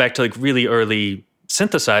if you go back to like really early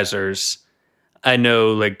synthesizers, I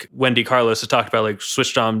know like Wendy Carlos has talked about like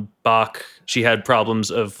switched on Bach. She had problems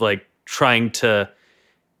of like trying to,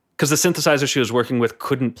 because the synthesizer she was working with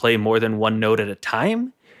couldn't play more than one note at a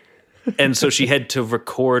time. And so she had to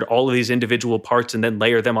record all of these individual parts and then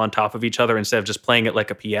layer them on top of each other instead of just playing it like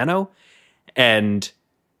a piano. And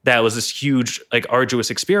that was this huge, like arduous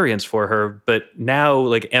experience for her. But now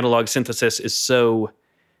like analog synthesis is so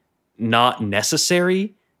not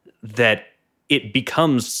necessary that it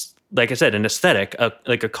becomes, like I said, an aesthetic,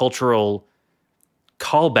 like a cultural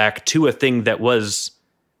callback to a thing that was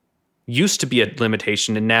used to be a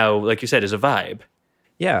limitation and now, like you said, is a vibe.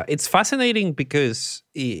 Yeah, it's fascinating because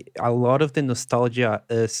a lot of the nostalgia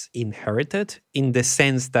is inherited in the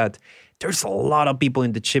sense that there's a lot of people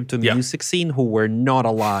in the chiptune music scene who were not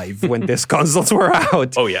alive when these consoles were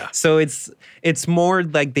out. Oh, yeah. So it's more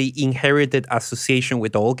like the inherited association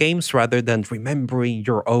with all games rather than remembering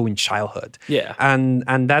your own childhood. Yeah.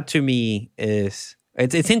 And that to me is...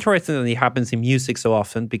 It's interesting that it happens in music so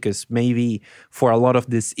often because maybe for a lot of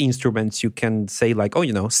these instruments you can say like,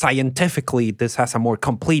 oh, scientifically this has a more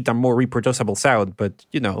complete and more reproducible sound. But,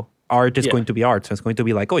 art is going to be art. So it's going to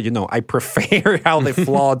be like, I prefer how the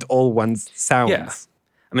flawed old ones sounds. Yeah.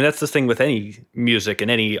 I mean, that's the thing with any music and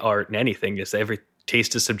any art and anything is every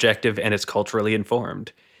taste is subjective and it's culturally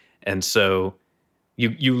informed. And so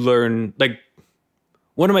you learn, like,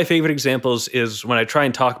 one of my favorite examples is when I try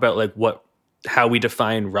and talk about like how we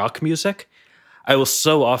define rock music, I will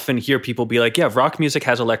so often hear people be like, yeah, rock music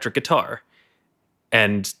has electric guitar.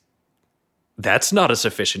 And that's not a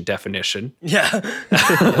sufficient definition. Yeah.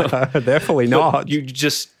 Definitely not.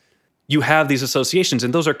 You have these associations,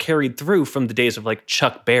 and those are carried through from the days of like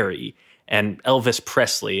Chuck Berry and Elvis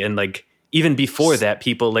Presley. And like even before that,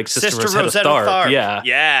 people like Sister Rosetta Tharpe.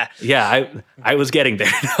 Yeah. Yeah, I was getting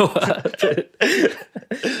there.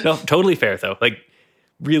 No, totally fair though. Like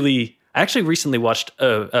really... I actually recently watched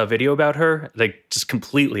a video about her, like just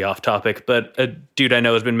completely off topic, but a dude I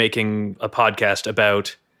know has been making a podcast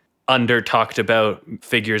about under talked about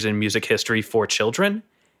figures in music history for children.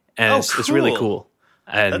 And it's really cool.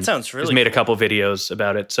 And that sounds really he's made cool. a couple videos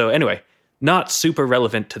about it. So anyway, not super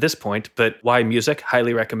relevant to this point, but Why Music,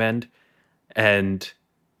 highly recommend. But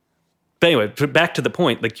anyway, back to the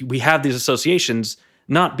point, like we have these associations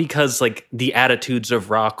not because like the attitudes of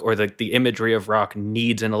rock or the imagery of rock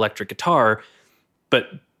needs an electric guitar, but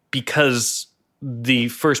because the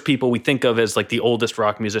first people we think of as like the oldest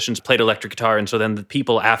rock musicians played electric guitar, and so then the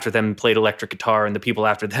people after them played electric guitar, and the people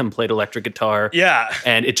after them played electric guitar. Yeah.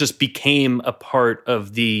 And it just became a part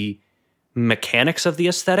of the mechanics of the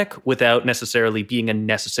aesthetic without necessarily being a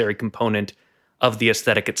necessary component of the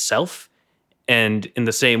aesthetic itself. And in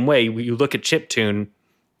the same way, you look at chiptune,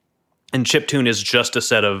 and chiptune is just a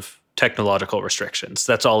set of technological restrictions.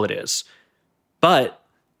 That's all it is. But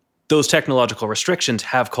those technological restrictions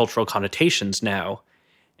have cultural connotations now.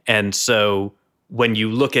 And so when you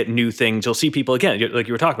look at new things, you'll see people, again, like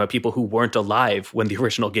you were talking about, people who weren't alive when the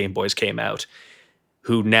original Game Boys came out,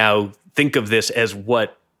 who now think of this as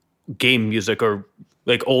what game music, or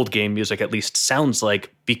like old game music at least, sounds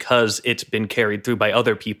like, because it's been carried through by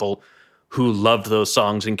other people who loved those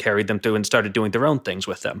songs and carried them through and started doing their own things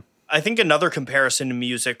with them. I think another comparison to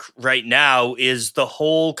music right now is the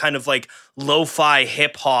whole kind of like lo-fi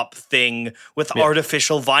hip hop thing with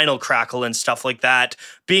artificial vinyl crackle and stuff like that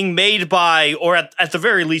being made by, or at the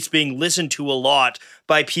very least being listened to a lot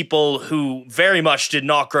by people who very much did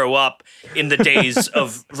not grow up in the days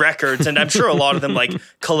of records. And I'm sure a lot of them like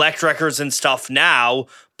collect records and stuff now.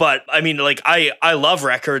 But I mean, like, I love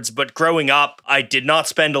records, but growing up, I did not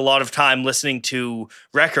spend a lot of time listening to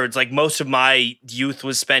records. Like, most of my youth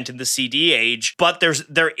was spent in the CD age. But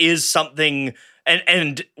there is something,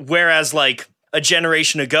 and whereas like a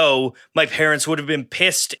generation ago, my parents would have been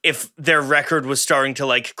pissed if their record was starting to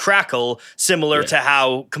like crackle, similar to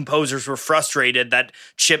how composers were frustrated that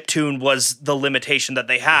chiptune was the limitation that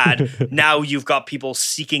they had. Now you've got people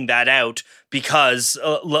seeking that out because,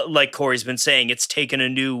 like Corey's been saying, it's taken a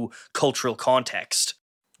new cultural context.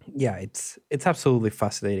 Yeah, it's absolutely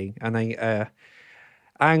fascinating, and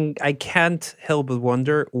I can't help but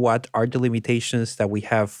wonder what are the limitations that we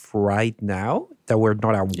have right now that we're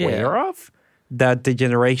not aware of, that the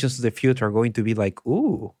generations of the future are going to be like,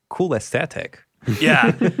 ooh, cool aesthetic.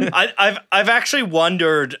 Yeah, I've actually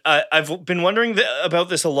wondered. I've been wondering about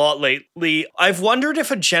this a lot lately. I've wondered if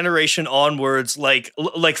a generation onwards, like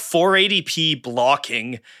 480p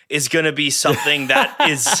blocking, is going to be something that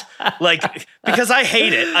is like, because I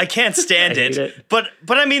hate it. I can't stand it. But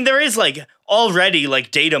I mean, there is like already like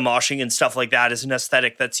data moshing and stuff like that is an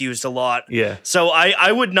aesthetic that's used a lot. Yeah. So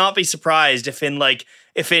I would not be surprised if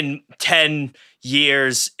in 10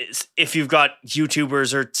 years, if you've got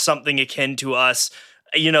YouTubers or something akin to us,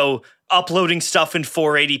 you know, uploading stuff in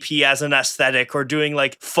 480p as an aesthetic, or doing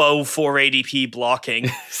like faux 480p blocking.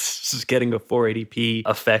 Just getting a 480p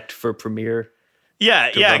effect for Premiere. Yeah,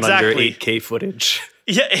 exactly. Under 8K footage.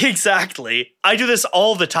 Yeah, exactly. I do this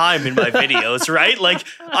all the time in my videos, right? Like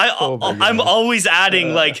I'm always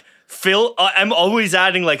adding like I'm always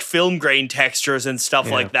adding like film grain textures and stuff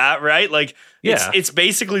like that, right? Like it's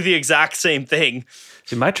basically the exact same thing.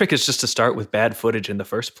 See, my trick is just to start with bad footage in the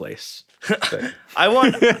first place.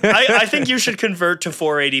 I think you should convert to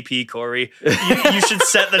 480p, Corey. You should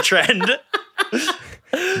set the trend.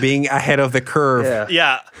 Being ahead of the curve.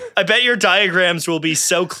 Yeah. I bet your diagrams will be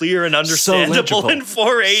so clear and understandable in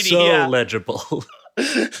 480. So legible.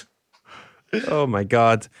 Oh my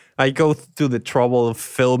God. I go through the trouble of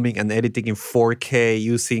filming and editing in 4K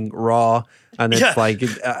using RAW. And it's like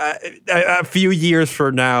a few years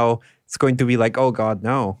from now, it's going to be like, oh God,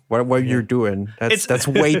 no. What you're doing? That's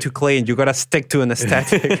way too clean. You got to stick to an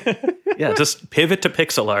aesthetic. Just pivot to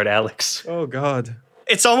pixel art, Alex. Oh God.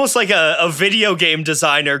 It's almost like a video game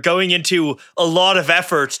designer going into a lot of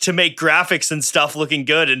effort to make graphics and stuff looking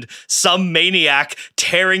good, and some maniac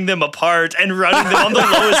tearing them apart and running them on the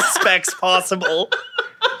lowest specs possible.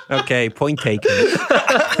 Okay, point taken.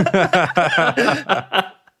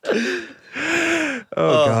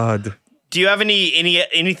 Oh God. Do you have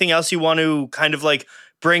anything else you want to kind of like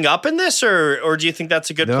bring up in this, or do you think that's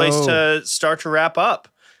a good place to start to wrap up?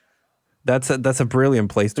 That's a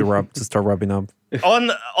brilliant place to start wrapping up. On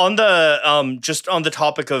the just on the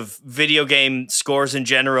topic of video game scores in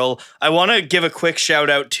general, I want to give a quick shout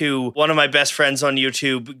out to one of my best friends on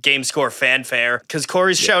YouTube, Game Score Fanfare, because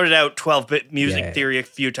Corey's shouted out 12-bit music theory a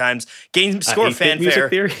few times. Game Score Fanfare,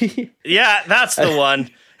 music theory? Yeah, that's the one.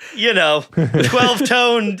 You know, 12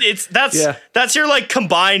 tone. That's your like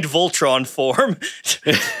combined Voltron form.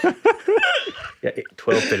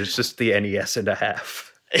 12-bit is just the NES and a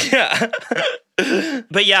half. Yeah.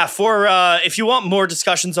 But yeah, for if you want more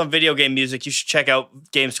discussions on video game music, you should check out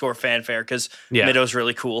GameScore Fanfare because Mido's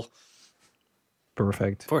really cool.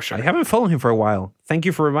 Perfect. For sure. I haven't followed him for a while. Thank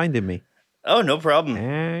you for reminding me. Oh, no problem.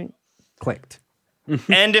 And clicked.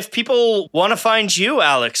 And if people want to find you,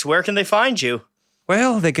 Alex, where can they find you?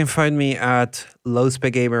 Well, they can find me at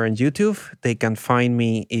Lowspec Gamer on YouTube. They can find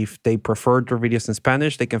me, if they prefer the videos in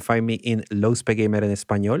Spanish, they can find me in Lowspec Gamer en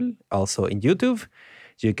Español, also in YouTube.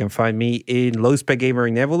 You can find me in Lowspec Gamer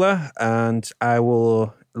in Nebula, and I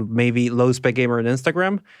will maybe Lowspec Gamer on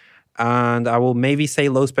Instagram, and I will maybe say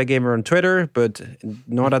Lowspec Gamer on Twitter, but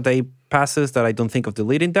not a day passes that I don't think of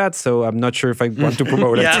deleting that, so I'm not sure if I want to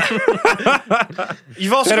promote it.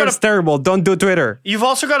 You've also Twitter's terrible. Don't do Twitter. You've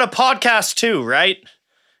also got a podcast too, right?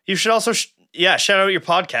 You should also shout out your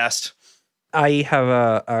podcast. I have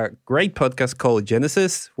a great podcast called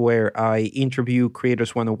Genesis, where I interview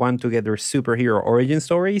creators one-on-one to get their superhero origin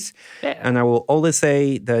stories. Yeah. And I will always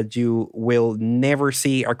say that you will never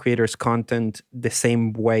see a creator's content the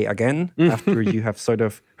same way again after you have sort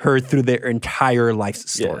of heard through their entire life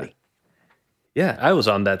story. Yeah, I was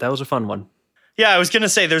on that. That was a fun one. Yeah, I was going to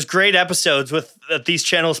say there's great episodes with these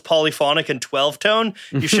channels, Polyphonic and 12 Tone.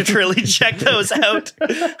 You should really check those out.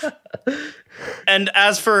 And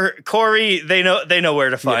as for Corey, they know where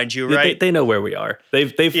to find you, right? They know where we are.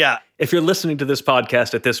 They've If you're listening to this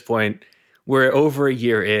podcast at this point, we're over a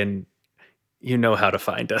year in. You know how to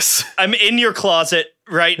find us. I'm in your closet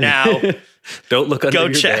right now. Don't look under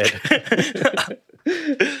your bed.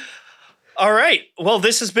 All right. Well,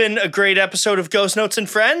 this has been a great episode of Ghost Notes and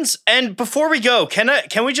Friends. And before we go,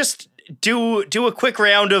 can we just do a quick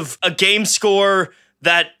round of a game score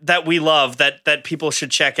that we love that people should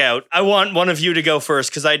check out? I want one of you to go first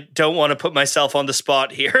because I don't want to put myself on the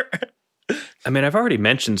spot here. I mean, I've already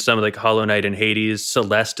mentioned some like Hollow Knight and Hades.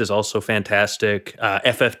 Celeste is also fantastic.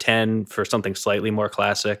 FF10 for something slightly more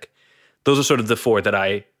classic. Those are sort of the four that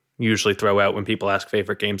I usually throw out when people ask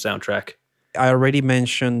favorite game soundtrack. I already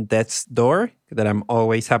mentioned Death's Door, that I'm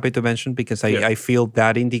always happy to mention because I feel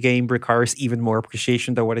that indie game requires even more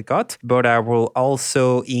appreciation than what it got. But I will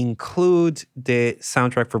also include the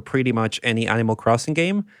soundtrack for pretty much any Animal Crossing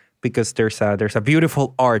game because there's a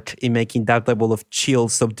beautiful art in making that level of chill,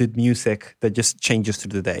 subdued music that just changes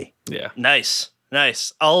through the day. Yeah. Nice.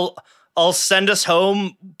 I'll send us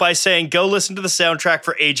home by saying go listen to the soundtrack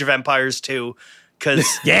for Age of Empires 2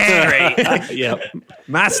 because great. Yep.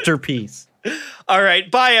 Masterpiece. All right.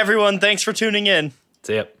 Bye, everyone. Thanks for tuning in.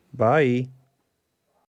 See ya. Bye.